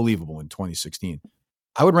unbelievable in 2016.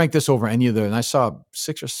 I would rank this over any of and I saw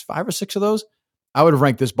 5 or 6 of those. I would have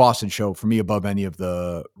ranked this Boston show for me above any of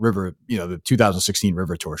the River, the 2016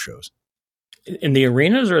 River Tour shows. In the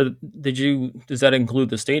arenas, or does that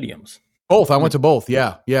include the stadiums? Both. I went to both.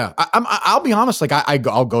 Yeah. I'll be honest. Like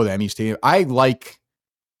I'll go to any stadium. I like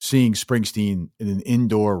seeing Springsteen in an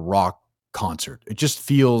indoor rock concert. It just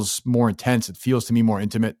feels more intense. It feels to me more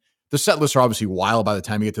intimate. The set lists are obviously wild by the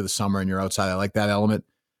time you get to the summer and you're outside. I like that element.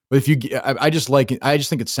 But I just like it. I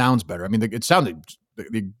just think it sounds better. I mean, the sound in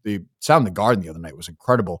the Garden the other night was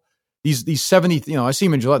incredible. These 70, I see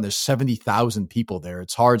him in Gillette, and there's 70,000 people there.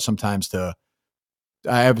 It's hard sometimes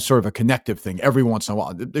I have sort of a connective thing every once in a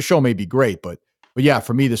while. The show may be great, but yeah,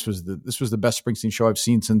 for me, this was the best Springsteen show I've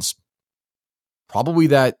seen since probably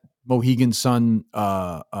that Mohegan Sun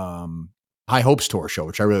High Hopes tour show,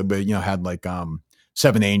 which I really, had like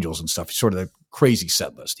Seven Angels and stuff. Sort of the crazy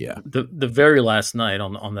set list. Yeah. The very last night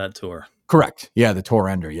on that tour. Correct. Yeah. The tour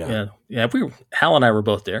ender. Yeah. Yeah. Hal and I were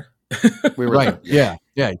both there. We were right. There.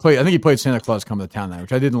 Yeah. He played. I think he played Santa Claus Come to Town Night,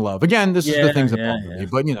 which I didn't love. Again, this is the things that bother me.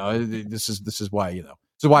 But this is why This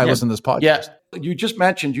is why I listen to this podcast. Yeah. You just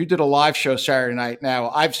mentioned you did a live show Saturday night. Now,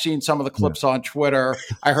 I've seen some of the clips on Twitter.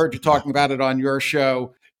 I heard you talking about it on your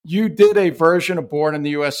show. You did a version of Born in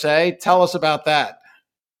the USA. Tell us about that.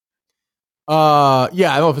 I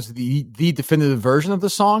don't know if it's the definitive version of the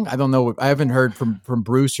song. I don't know. I haven't heard from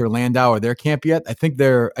Bruce or Landau or their camp yet. I think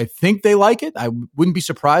they like it. I wouldn't be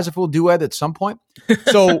surprised if we'll duet at some point.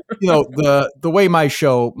 So, the way my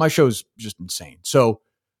show's just insane. So,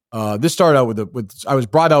 this started out with I was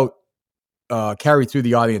brought out, carried through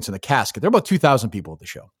the audience in a casket. There are about 2,000 people at the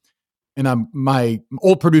show. And my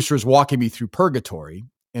old producer is walking me through purgatory,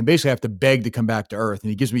 and basically I have to beg to come back to earth. And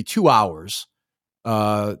he gives me 2 hours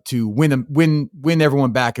to win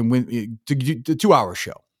everyone back and win to do the 2-hour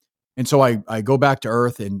show. And so I go back to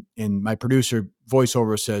earth, and my producer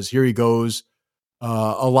voiceover says, here he goes,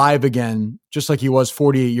 alive again, just like he was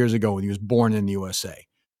 48 years ago when he was born in the USA,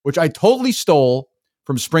 which I totally stole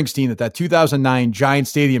from Springsteen at that 2009 Giant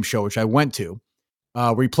Stadium show, which I went to,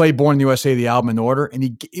 where he played Born in the USA, the album in order.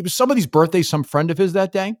 And it was somebody's birthday, some friend of his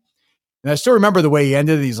that day. And I still remember the way he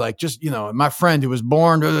ended it. He's like, just, my friend who was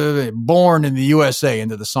born in the USA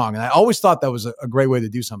into the song. And I always thought that was a great way to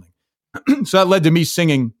do something. So that led to me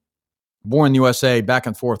singing Born in the USA back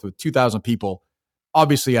and forth with 2,000 people.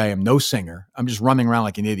 Obviously, I am no singer. I'm just running around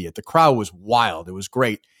like an idiot. The crowd was wild. It was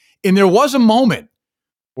great. And there was a moment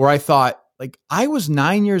where I thought, like, I was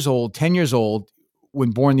 9 years old, 10 years old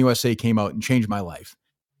when Born in the USA came out and changed my life.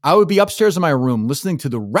 I would be upstairs in my room listening to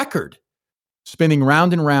the record spinning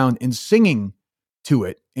round and round and singing to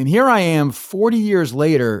it. And here I am 40 years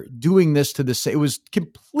later doing this to this. It was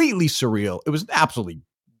completely surreal. It was an absolutely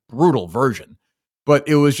brutal version, but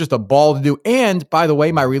it was just a ball to do. And by the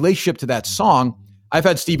way, my relationship to that song, I've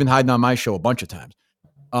had Stephen Hyden on my show a bunch of times.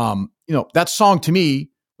 That song to me,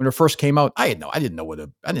 when it first came out, I didn't know what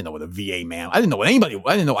a VA man. I didn't know what anybody.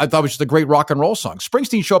 I didn't know. I thought it was just a great rock and roll song.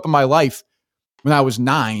 Springsteen showed up in my life when I was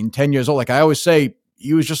 9, 10 years old. Like I always say,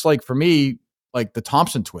 he was just like, for me, like the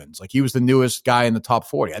Thompson twins. Like he was the newest guy in the top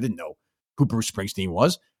 40. I didn't know who Bruce Springsteen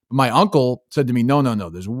was. But my uncle said to me, no,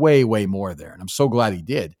 there's way, way more there. And I'm so glad he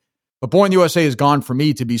did. But Born in the USA has gone for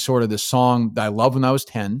me to be sort of this song that I loved when I was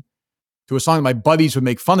 10, to a song that my buddies would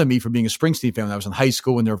make fun of me for being a Springsteen fan when I was in high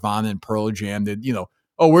school when Nirvana and Pearl Jam did,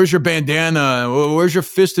 oh, where's your bandana? Where's your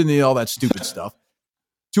fist in all that stupid stuff?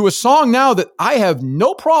 To a song now that I have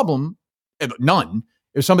no problem, none,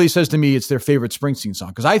 if somebody says to me it's their favorite Springsteen song.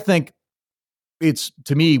 Because I think it's,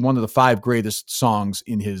 to me, one of the 5 greatest songs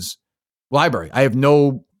in his library. I have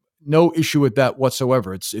no issue with that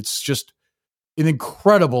whatsoever. It's just an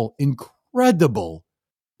incredible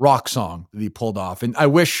rock song that he pulled off. And I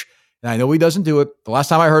wish, and I know he doesn't do it. The last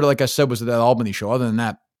time I heard it, like I said, was at that Albany show. Other than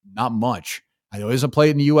that, not much. I know he doesn't play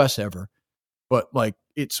it in the U.S. ever. But like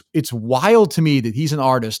it's wild to me that he's an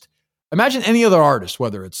artist. Imagine any other artist,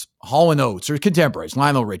 whether it's Hall & Oates or contemporaries,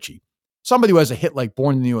 Lionel Richie, somebody who has a hit like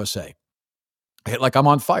Born in the USA. A hit like I'm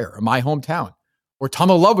on Fire, or My Hometown, or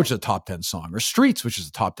Tunnel of Love, which is a top 10 song, or Streets, which is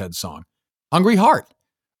a top 10 song, Hungry Heart.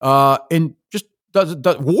 And just does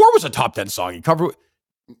War was a top 10 song. He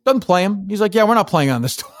doesn't play him. He's like, yeah, we're not playing on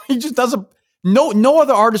this tour. He just doesn't, no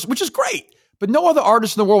other artist, which is great, but no other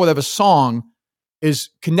artist in the world would have a song is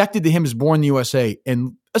connected to him as Born in the USA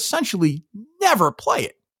and essentially never play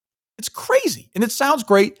it. It's crazy. And it sounds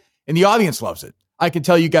great. And the audience loves it. I can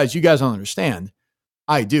tell you guys don't understand.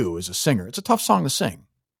 I do as a singer. It's a tough song to sing.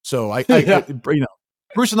 So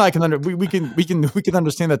Bruce and I we can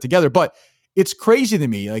understand that together, but it's crazy to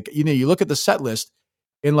me. Like, you look at the set list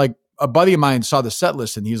and like a buddy of mine saw the set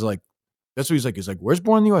list and he's like, that's what he's like. He's like, where's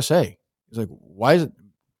Born in the USA? He's like, why is it?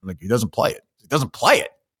 I'm like, he doesn't play it. He doesn't play it.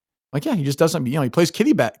 I'm like, yeah, he just doesn't, he plays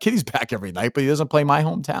Kitty's back every night, but he doesn't play My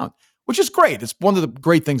Hometown, which is great. It's one of the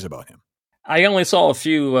great things about him. I only saw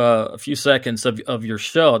a few seconds of your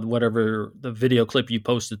show, whatever the video clip you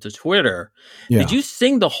posted to Twitter. Yeah. Did you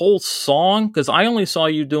sing the whole song? Because I only saw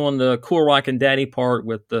you doing the Cool Rockin' Daddy part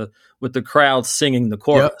with the crowd singing the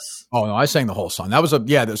chorus. Yep. Oh no, I sang the whole song. That was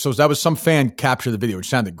so that was some fan captured the video, which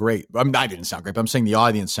sounded great. I mean, I didn't sound great, but I'm saying the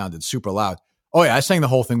audience sounded super loud. Oh yeah, I sang the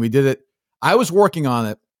whole thing. We did it. I was working on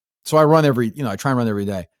it, so I try and run every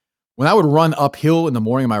day. When I would run uphill in the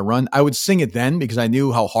morning of my run, I would sing it then because I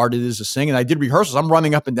knew how hard it is to sing. And I did rehearsals. I'm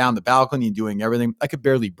running up and down the balcony and doing everything. I could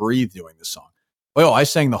barely breathe doing this song. I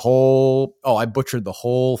sang I butchered the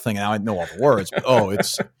whole thing. And now I know all the words.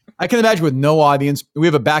 But I can imagine with no audience. We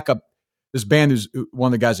have a backup this band is one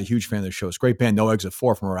of the guys, a huge fan of the show. It's a great band,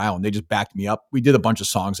 S04 from Rhode Island. They just backed me up. We did a bunch of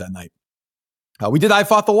songs that night. We did I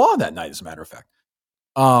Fought the Law that night, as a matter of fact.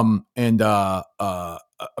 I'm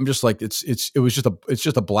just like, it's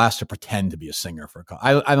just a blast to pretend to be a singer for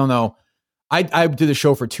I don't know. I did a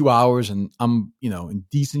show for 2 hours and I'm, in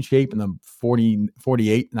decent shape and I'm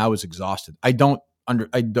 48 and I was exhausted.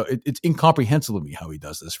 It's incomprehensible to me how he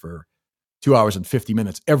does this for 2 hours and 50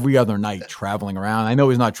 minutes every other night traveling around. I know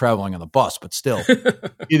he's not traveling on the bus, but still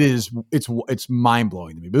it's mind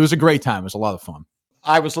blowing to me, but it was a great time. It was a lot of fun.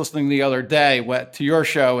 I was listening the other day to your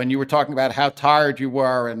show and you were talking about how tired you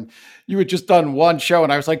were and you had just done one show.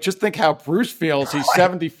 And I was like, just think how Bruce feels. He's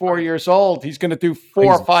 74 years old. He's going to do 4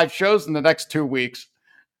 or 5 shows in the next 2 weeks.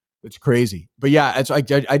 It's crazy. But yeah,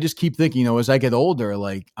 I just keep thinking, as I get older,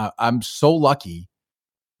 like I'm so lucky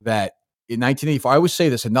that in 1984, I always say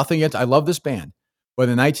this and nothing yet. I love this band, but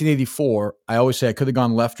in 1984, I always say I could have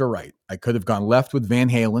gone left or right. I could have gone left with Van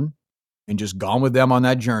Halen and just gone with them on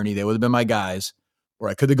that journey. They would have been my guys. Or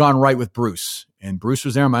I could have gone right with Bruce. And Bruce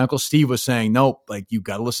was there. And my Uncle Steve was saying, nope, like you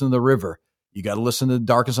got to listen to The River. You got to listen to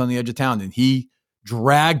Darkness on the Edge of Town. And he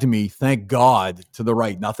dragged me, thank God, to the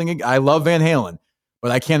right. I love Van Halen, but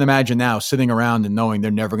I can't imagine now sitting around and knowing they're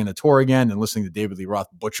never going to tour again and listening to David Lee Roth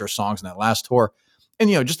butcher songs in that last tour. And,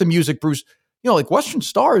 just the music, Bruce, like Western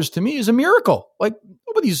Stars to me is a miracle. Like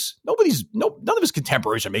none of his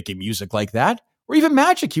contemporaries are making music like that. Or even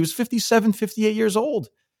Magic. He was 57, 58 years old.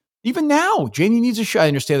 Even now, Janie Needs a Show. I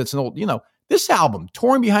understand it's an old, this album,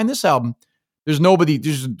 touring behind this album, there's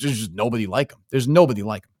just nobody like him. There's nobody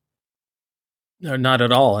like him. No, not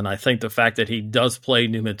at all. And I think the fact that he does play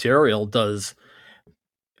new material that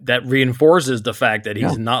reinforces the fact that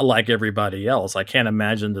he's not like everybody else. I can't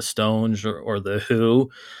imagine the Stones or the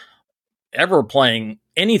Who ever playing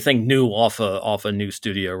anything new off a new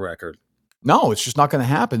studio record. No, it's just not going to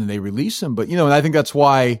happen. And they release him. But, and I think that's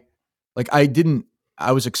why, like, I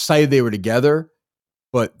was excited they were together,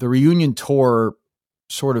 but the reunion tour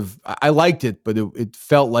I liked it, but it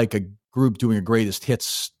felt like a group doing a greatest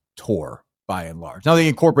hits tour by and large. Now they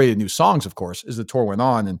incorporated new songs, of course, as the tour went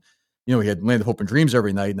on. And, we had Land of Hope and Dreams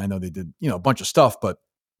every night. And I know they did, a bunch of stuff, but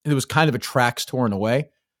it was kind of a tracks tour in a way.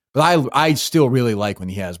 But I still really like when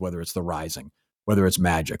he has, whether it's The Rising, whether it's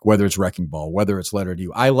Magic, whether it's Wrecking Ball, whether it's Letter to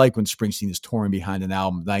You. I like when Springsteen is touring behind an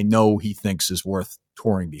album that I know he thinks is worth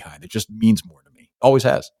touring behind. It just means more to me. Always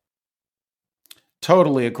has.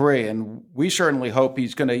 Totally agree. And we certainly hope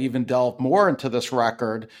he's going to even delve more into this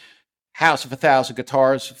record. House of 1,000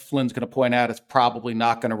 Guitars, Flynn's going to point out it's probably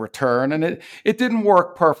not going to return. And it didn't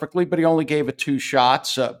work perfectly, but he only gave it 2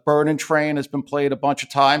 shots. Burning Train has been played a bunch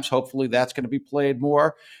of times. Hopefully that's going to be played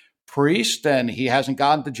more. Priest, and he hasn't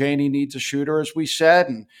gotten to Janie Needs a Shooter, as we said.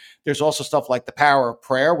 And there's also stuff like The Power of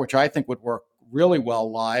Prayer, which I think would work really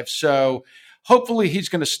well live. So hopefully he's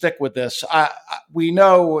going to stick with this. We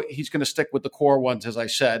know he's going to stick with the core ones, as I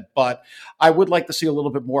said, but I would like to see a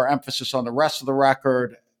little bit more emphasis on the rest of the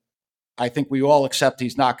record. I think we all accept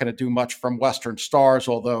he's not going to do much from Western Stars,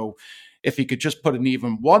 although if he could just put in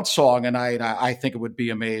even one song a night, I think it would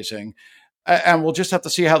be amazing. And we'll just have to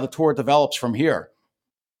see how the tour develops from here.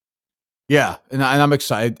 Yeah, and I'm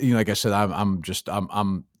excited. Like I said, I'm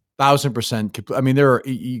 1,000%. I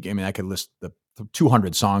mean, I could list the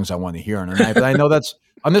 200 songs I want to hear on a night, but I know that's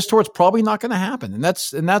on this tour. It's probably not going to happen, and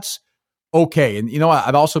that's okay. And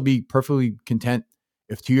I'd also be perfectly content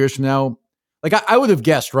if 2 years from now, like I would have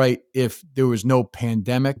guessed, right, if there was no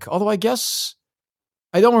pandemic. Although I guess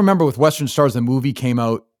I don't remember with Western Stars, the movie came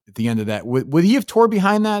out at the end of that. Would he have toured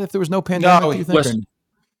behind that if there was no pandemic? No, do you think?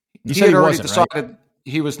 He had already decided, right?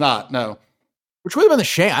 He was not. No, which would have been a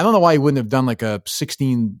shame. I don't know why he wouldn't have done like a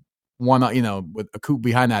 16-1, with a coup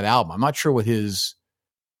behind that album. I'm not sure what his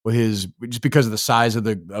just because of the size of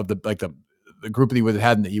the group that he would have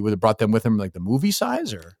had, and that he would have brought them with him, like the movie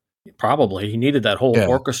size, or probably he needed that whole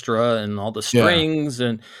orchestra and all the strings,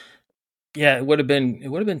 and it would have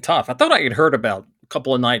been tough. I thought I had heard about a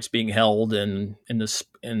couple of nights being held in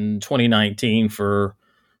 2019 for.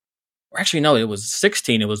 Actually, no, it was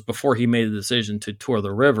 16. It was before he made the decision to tour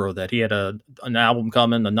The River that he had an album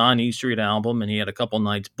coming, the Non-E Street album, and he had a couple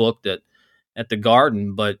nights booked at the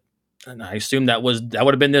Garden. And I assumed that would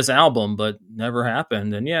have been this album, but never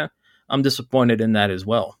happened. And I'm disappointed in that as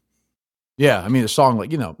well. Yeah, I mean, a song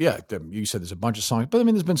like you said there's a bunch of songs, but I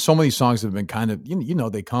mean, there's been so many songs that have been kind of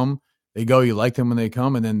they come, they go. You like them when they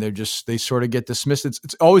come, and then they sort of get dismissed.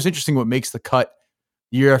 It's always interesting what makes the cut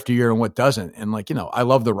year after year and what doesn't. And I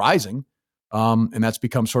love The Rising. And that's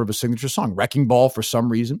become sort of a signature song. Wrecking Ball, for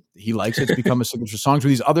some reason, he likes it. It's become a signature song. So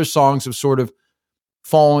these other songs have sort of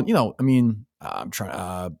fallen, I'm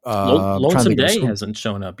trying, Lonesome Day hasn't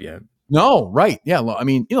shown up yet. No, right. Yeah. I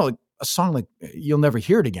mean, a song like you'll never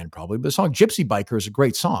hear it again, probably, but the song Gypsy Biker is a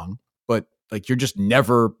great song, but like you're just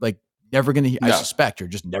never going to, I suspect you're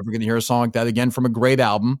just never going to hear a song like that again from a great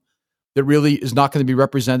album that really is not going to be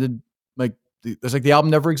represented. Like it's like the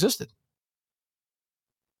album never existed.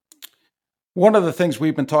 One of the things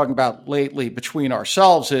we've been talking about lately between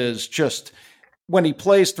ourselves is just when he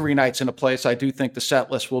plays 3 nights in a place, I do think the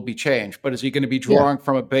set list will be changed. But is he going to be drawing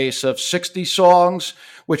from a base of 60 songs,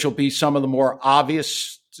 which will be some of the more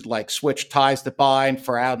obvious, like Switch Ties That Bind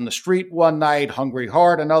for Out in the Street one night, Hungry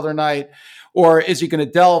Heart another night? Or is he going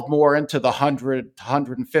to delve more into the 100,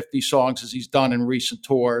 150 songs as he's done in recent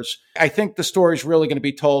tours? I think the story is really going to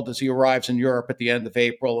be told as he arrives in Europe at the end of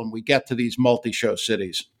April and we get to these multi-show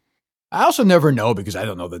cities. I also never know because I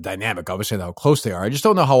don't know the dynamic, obviously, how close they are. I just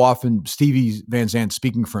don't know how often Stevie Van Zandt's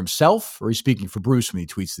speaking for himself or he's speaking for Bruce when he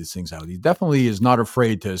tweets these things out. He definitely is not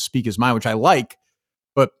afraid to speak his mind, which I like.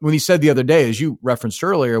 But when he said the other day, as you referenced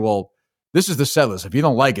earlier, well, this is the set list. If you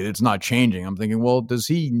don't like it, it's not changing. I'm thinking, well, does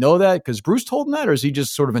he know that because Bruce told him that? Or is he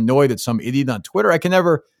just sort of annoyed at some idiot on Twitter? I think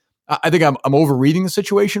I'm overreading the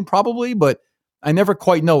situation probably, but I never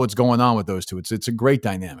quite know what's going on with those two. It's a great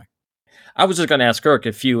dynamic. I was just going to ask Kirk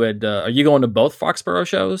if you had, are you going to both Foxborough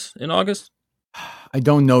shows in August? I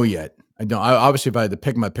don't know yet. I don't. Obviously, if I had to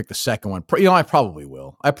pick them, I'd pick the second one. I probably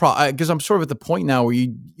will. Because I'm sort of at the point now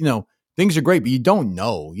where things are great, but you don't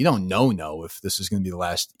know. You don't know if this is going to be the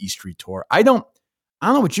last E Street tour. I don't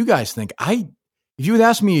know what you guys think. If you had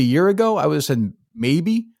asked me a year ago, I would have said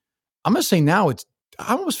maybe. I'm going to say now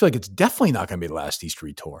I almost feel like it's definitely not going to be the last E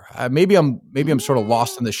Street tour. Maybe I'm sort of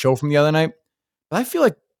lost in the show from the other night, but I feel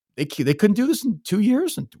like they couldn't do this in 2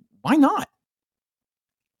 years, and why not?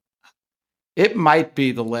 It might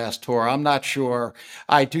be the last tour. I'm not sure.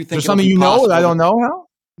 I do think there's something you know that I don't know, Hal?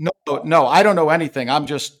 No, I don't know anything. I'm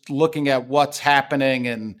just looking at what's happening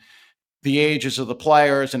and the ages of the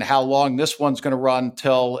players and how long this one's going to run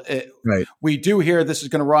till right. We do hear this is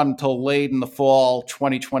going to run until late in the fall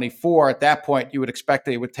 2024. At that point, you would expect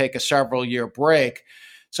they would take a several-year break.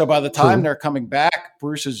 So by the time they're coming back,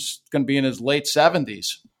 Bruce is going to be in his late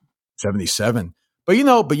 70s. 77. But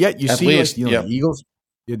yet you see least, the Eagles.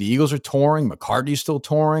 Yeah, the Eagles are touring. McCartney's still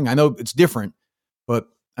touring. I know it's different, but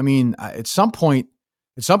I mean, at some point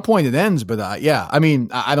it ends. But I mean,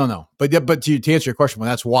 I don't know. But to answer your question, well,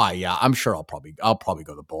 that's why. Yeah, I'm sure I'll probably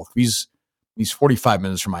go to both. He's 45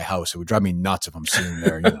 minutes from my house. It would drive me nuts if I'm sitting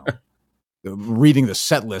there, reading the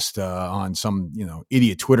set list on some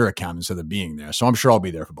idiot Twitter account instead of being there. So I'm sure I'll be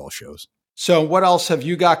there for both shows. So what else have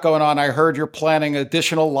you got going on? I heard you're planning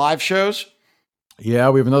additional live shows. Yeah,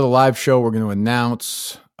 we have another live show we're going to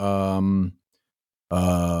announce in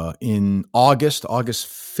August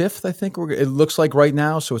 5th, I think. It looks like right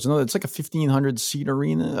now. So it's like a 1,500 seat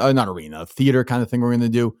a theater kind of thing we're going to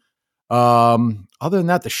do. Other than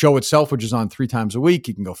that, the show itself, which is on 3 times a week,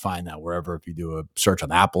 you can go find that wherever if you do a search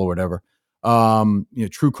on Apple or whatever.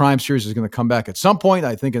 True Crime series is going to come back at some point,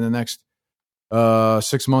 I think in the next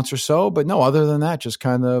 6 months or so. But no, other than that, just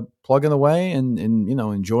kind of plugging away and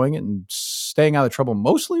enjoying it and staying out of trouble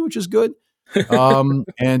mostly, which is good. Just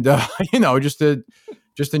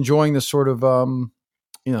enjoying this sort of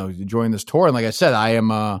enjoying this tour. And like I said,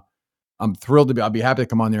 I'm thrilled to be. I'll be happy to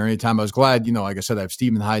come on there anytime. I was glad, like I said, I have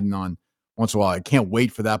Stephen Hayden on once in a while. I can't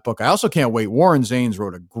wait for that book. I also can't wait. Warren Zanes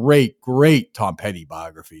wrote a great Tom Petty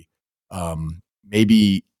biography,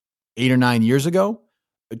 maybe 8 or 9 years ago.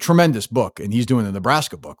 A tremendous book, and he's doing the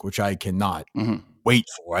Nebraska book, which I cannot wait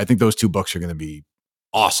for. I think those 2 books are going to be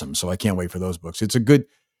awesome, so I can't wait for those books. It's a good.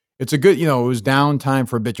 It was downtime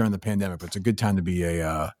for a bit during the pandemic, but it's a good time to be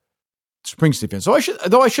a Springsteen fan. So I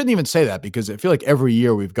shouldn't even say that because I feel like every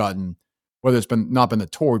year we've gotten, whether it's not been the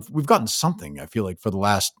tour, we've gotten something. I feel like for the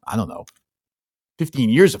last 15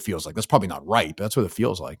 years, it feels like. That's probably not right, but that's what it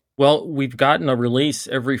feels like. Well, we've gotten a release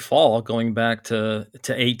every fall going back to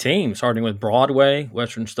 18, starting with Broadway,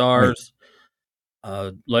 Western Stars,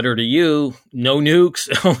 Letter to You, No Nukes,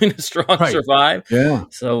 Only the Strong Survive. Yeah.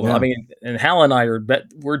 So, yeah. I mean, and Hal and I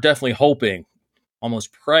we're definitely hoping,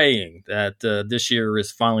 almost praying that this year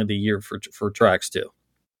is finally the year for Tracks 2.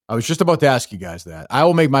 I was just about to ask you guys that. I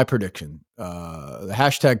will make my prediction. The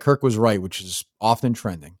hashtag Kirk was right, which is often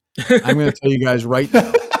trending. I'm going to tell you guys right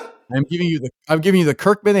now. I'm giving you the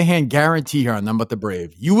Kirk Minihane guarantee here on None But the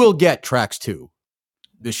Brave. You will get Tracks 2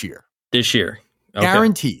 this year. This year. Okay.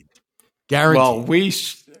 Guaranteed. Well,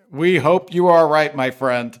 we hope you are right, my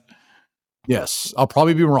friend. Yes, I'll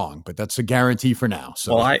probably be wrong, but that's a guarantee for now.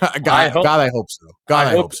 So, well, I hope so.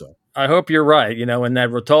 I hope so. I hope you're right. In that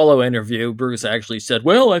Rotolo interview, Bruce actually said,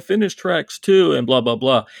 "Well, I finished Tracks 2 and blah blah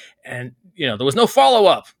blah," and there was no follow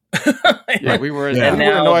up. Yeah, we were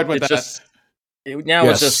now annoyed with that.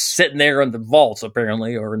 It's just sitting there in the vaults,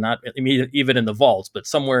 apparently, or not even in the vaults, but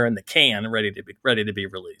somewhere in the can, ready to be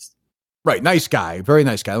released. Right, nice guy, very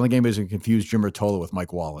nice guy. I don't think anybody's going to confuse Jim Rotolo with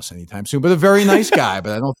Mike Wallace anytime soon, but a very nice guy.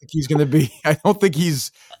 But I don't think he's going to be. I don't think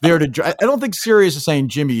he's there to. I don't think Sirius is saying,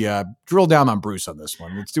 Jimmy, drill down on Bruce on this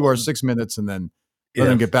one. Let's do our 6 minutes and then let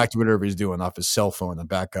him get back to whatever he's doing off his cell phone and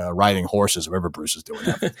back riding horses, whatever Bruce is doing.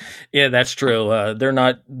 Yeah, that's true. They're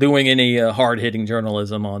not doing any hard hitting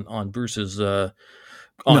journalism on Bruce's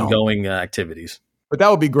ongoing activities. But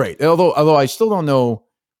that would be great. Although I still don't know.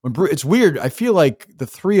 It's weird. I feel like the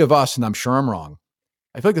three of us, and I'm sure I'm wrong,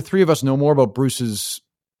 I feel like the three of us know more about Bruce's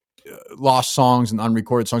lost songs and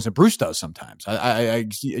unrecorded songs than Bruce does sometimes. I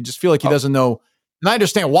just feel like he doesn't know. And I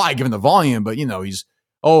understand why, given the volume, but, he's,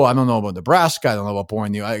 I don't know about Nebraska. I don't know about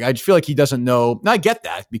Born New. I just feel like he doesn't know. And I get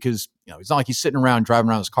that because, it's not like he's sitting around, driving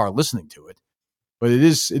around his car listening to it. But it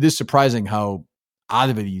is surprising how out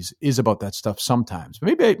of it he is about that stuff sometimes.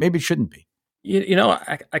 But maybe it shouldn't be.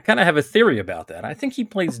 I kind of have a theory about that. I think he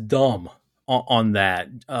plays dumb on that.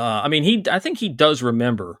 I think he does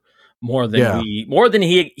remember more than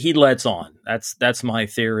he lets on. That's my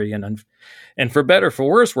theory. And for better or for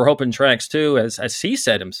worse, we're hoping Tracks 2, as he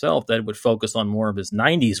said himself, that it would focus on more of his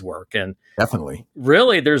 90s work. And definitely,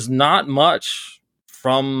 really, there's not much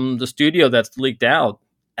from the studio that's leaked out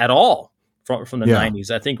at all from the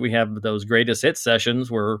 90s. I think we have those greatest hit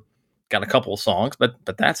sessions where got a couple of songs, but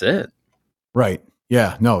that's it. Right.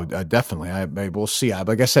 Yeah. No. Definitely. We'll see.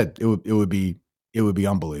 Like I said, it would be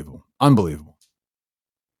unbelievable. Unbelievable.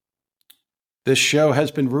 This show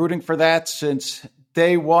has been rooting for that since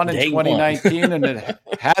day one in 2019, and it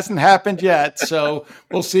hasn't happened yet. So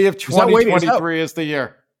we'll see if 2023 is the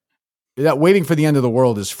year. That waiting for the end of the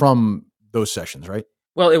world is from those sessions, right?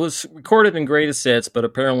 Well, it was recorded in greatest hits, but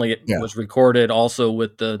apparently it was recorded also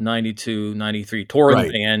with the 92, 93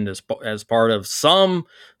 touring band as part of some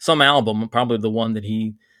album, probably the one that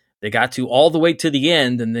they got to all the way to the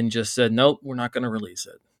end and then just said, nope, we're not going to release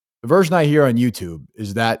it. The version I hear on YouTube,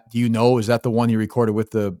 is that the one you recorded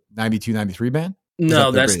with the 92, 93 band?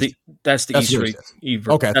 No, that's the E3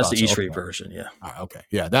 version. Okay, that's the E3 version. Yeah. Okay.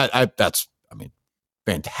 Yeah. That's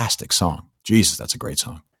fantastic song. Jesus, that's a great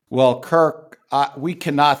song. Well, Kirk, we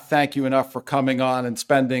cannot thank you enough for coming on and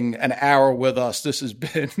spending an hour with us. This has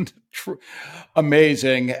been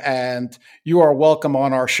amazing, and you are welcome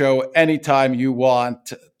on our show anytime you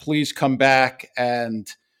want. Please come back. And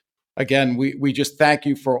again, we just thank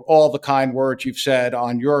you for all the kind words you've said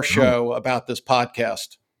on your show about this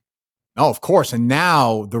podcast. Oh, of course. And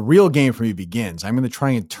now the real game for me begins. I'm going to try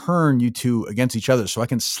and turn you two against each other so I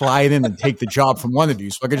can slide in and take the job from one of you.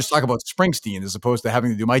 So I can just talk about Springsteen as opposed to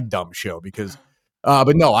having to do my dumb show because,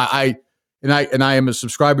 but no, I am a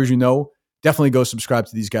subscriber, as you know. Definitely go subscribe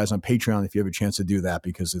to these guys on Patreon if you have a chance to do that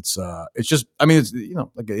because it's just, like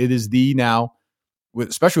it is the now,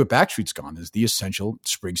 especially with Backstreet's gone, is the essential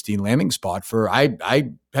Springsteen landing spot for, I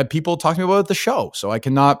had people talk to me about it at the show. So I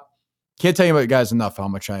can't tell you guys enough how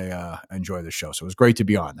much I enjoy the show. So it was great to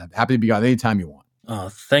be on. I'm happy to be on anytime you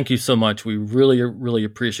want. Thank you so much. We really, really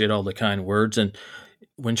appreciate all the kind words. And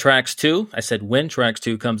when Tracks 2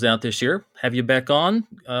 comes out this year, have you back on,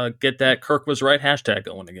 get that Kirk was right hashtag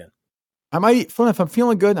going again. I might, if I'm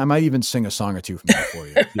feeling good, I might even sing a song or two from that for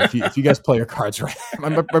you. if you guys play your cards right. I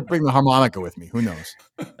might bring the harmonica with me. Who knows?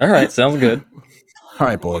 All right. Sounds good. All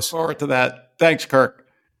right, boys. Look forward to that. Thanks, Kirk.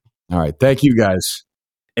 All right. Thank you, guys.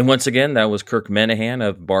 And once again, that was Kirk Minihane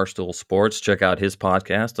of Barstool Sports. Check out his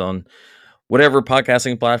podcast on whatever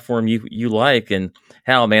podcasting platform you like. And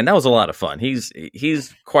Hal, man, that was a lot of fun. He's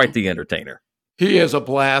quite the entertainer. He is a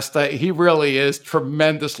blast. He really is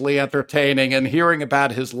tremendously entertaining. And hearing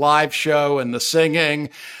about his live show and the singing,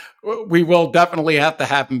 we will definitely have to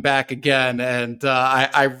have him back again. And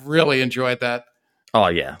I really enjoyed that. Oh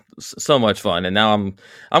yeah, so much fun. And now I'm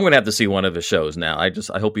going to have to see one of his shows now. I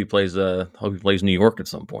hope he plays New York at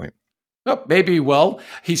some point. Oh, maybe he will.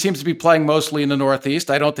 He seems to be playing mostly in the Northeast.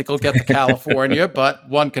 I don't think he'll get to California, but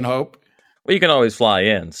one can hope. Well, you can always fly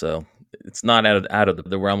in, so it's not out of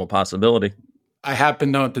the realm of possibility. I have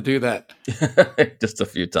been known to do that. Just a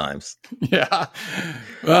few times. Yeah.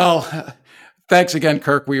 Well, thanks again,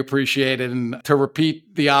 Kirk. We appreciate it. And to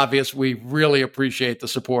repeat the obvious, we really appreciate the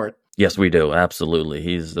support. Yes, we do. Absolutely.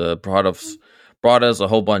 He's brought us a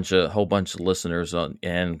whole bunch of listeners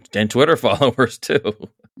and Twitter followers too.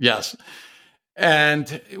 Yes.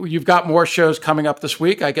 And you've got more shows coming up this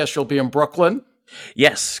week. I guess you'll be in Brooklyn.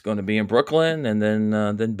 Yes, going to be in Brooklyn and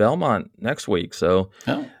then Belmont next week. So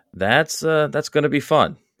that's going to be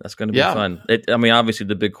fun. That's going to be fun. Obviously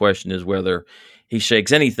the big question is whether he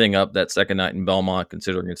shakes anything up that second night in Belmont,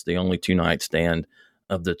 considering it's the only 2-night stand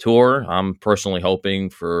of the tour. I'm personally hoping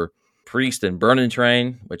for Priest and Burning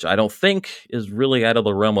Train, which I don't think is really out of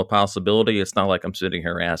the realm of possibility. It's not like I'm sitting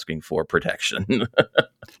here asking for protection.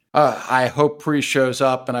 I hope Priest shows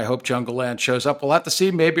up, and I hope Jungle Land shows up. We'll have to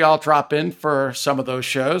see. Maybe I'll drop in for some of those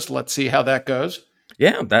shows. Let's see how that goes.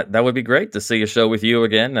 Yeah, that would be great to see a show with you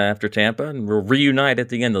again after Tampa, and we'll reunite at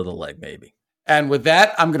the end of the leg, maybe. And with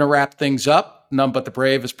that, I'm going to wrap things up. None But the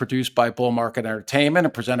Brave is produced by Bull Market Entertainment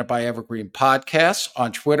and presented by Evergreen Podcasts.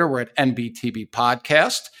 On Twitter, we're at NBTB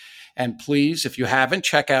Podcast. And please, if you haven't,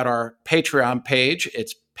 check out our Patreon page.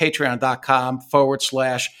 It's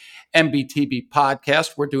patreon.com/NBTB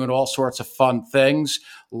Podcast. We're doing all sorts of fun things,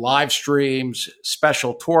 live streams,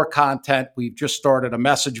 special tour content. We've just started a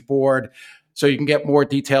message board, so you can get more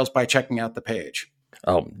details by checking out the page.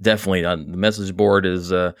 Oh, definitely. The message board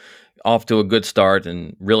is off to a good start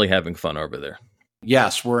and really having fun over there.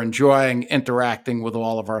 Yes, we're enjoying interacting with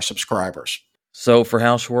all of our subscribers. So for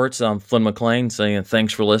Hal Schwartz, I'm Flynn McLean saying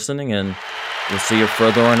thanks for listening, and we'll see you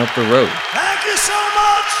further on up the road. Thank you so much.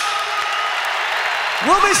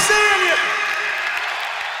 We'll be seeing you.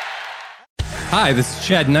 Hi, this is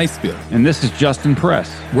Chad Nicefield. And this is Justin Press.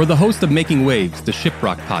 We're the host of Making Waves, the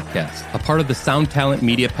Shiprock podcast, a part of the Sound Talent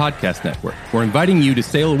Media Podcast Network. We're inviting you to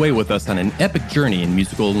sail away with us on an epic journey in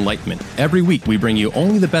musical enlightenment. Every week, we bring you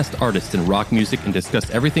only the best artists in rock music and discuss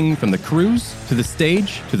everything from the cruise to the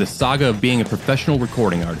stage to the saga of being a professional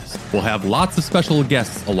recording artist. We'll have lots of special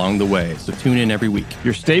guests along the way, so tune in every week.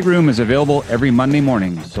 Your stateroom is available every Monday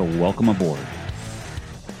morning, so welcome aboard.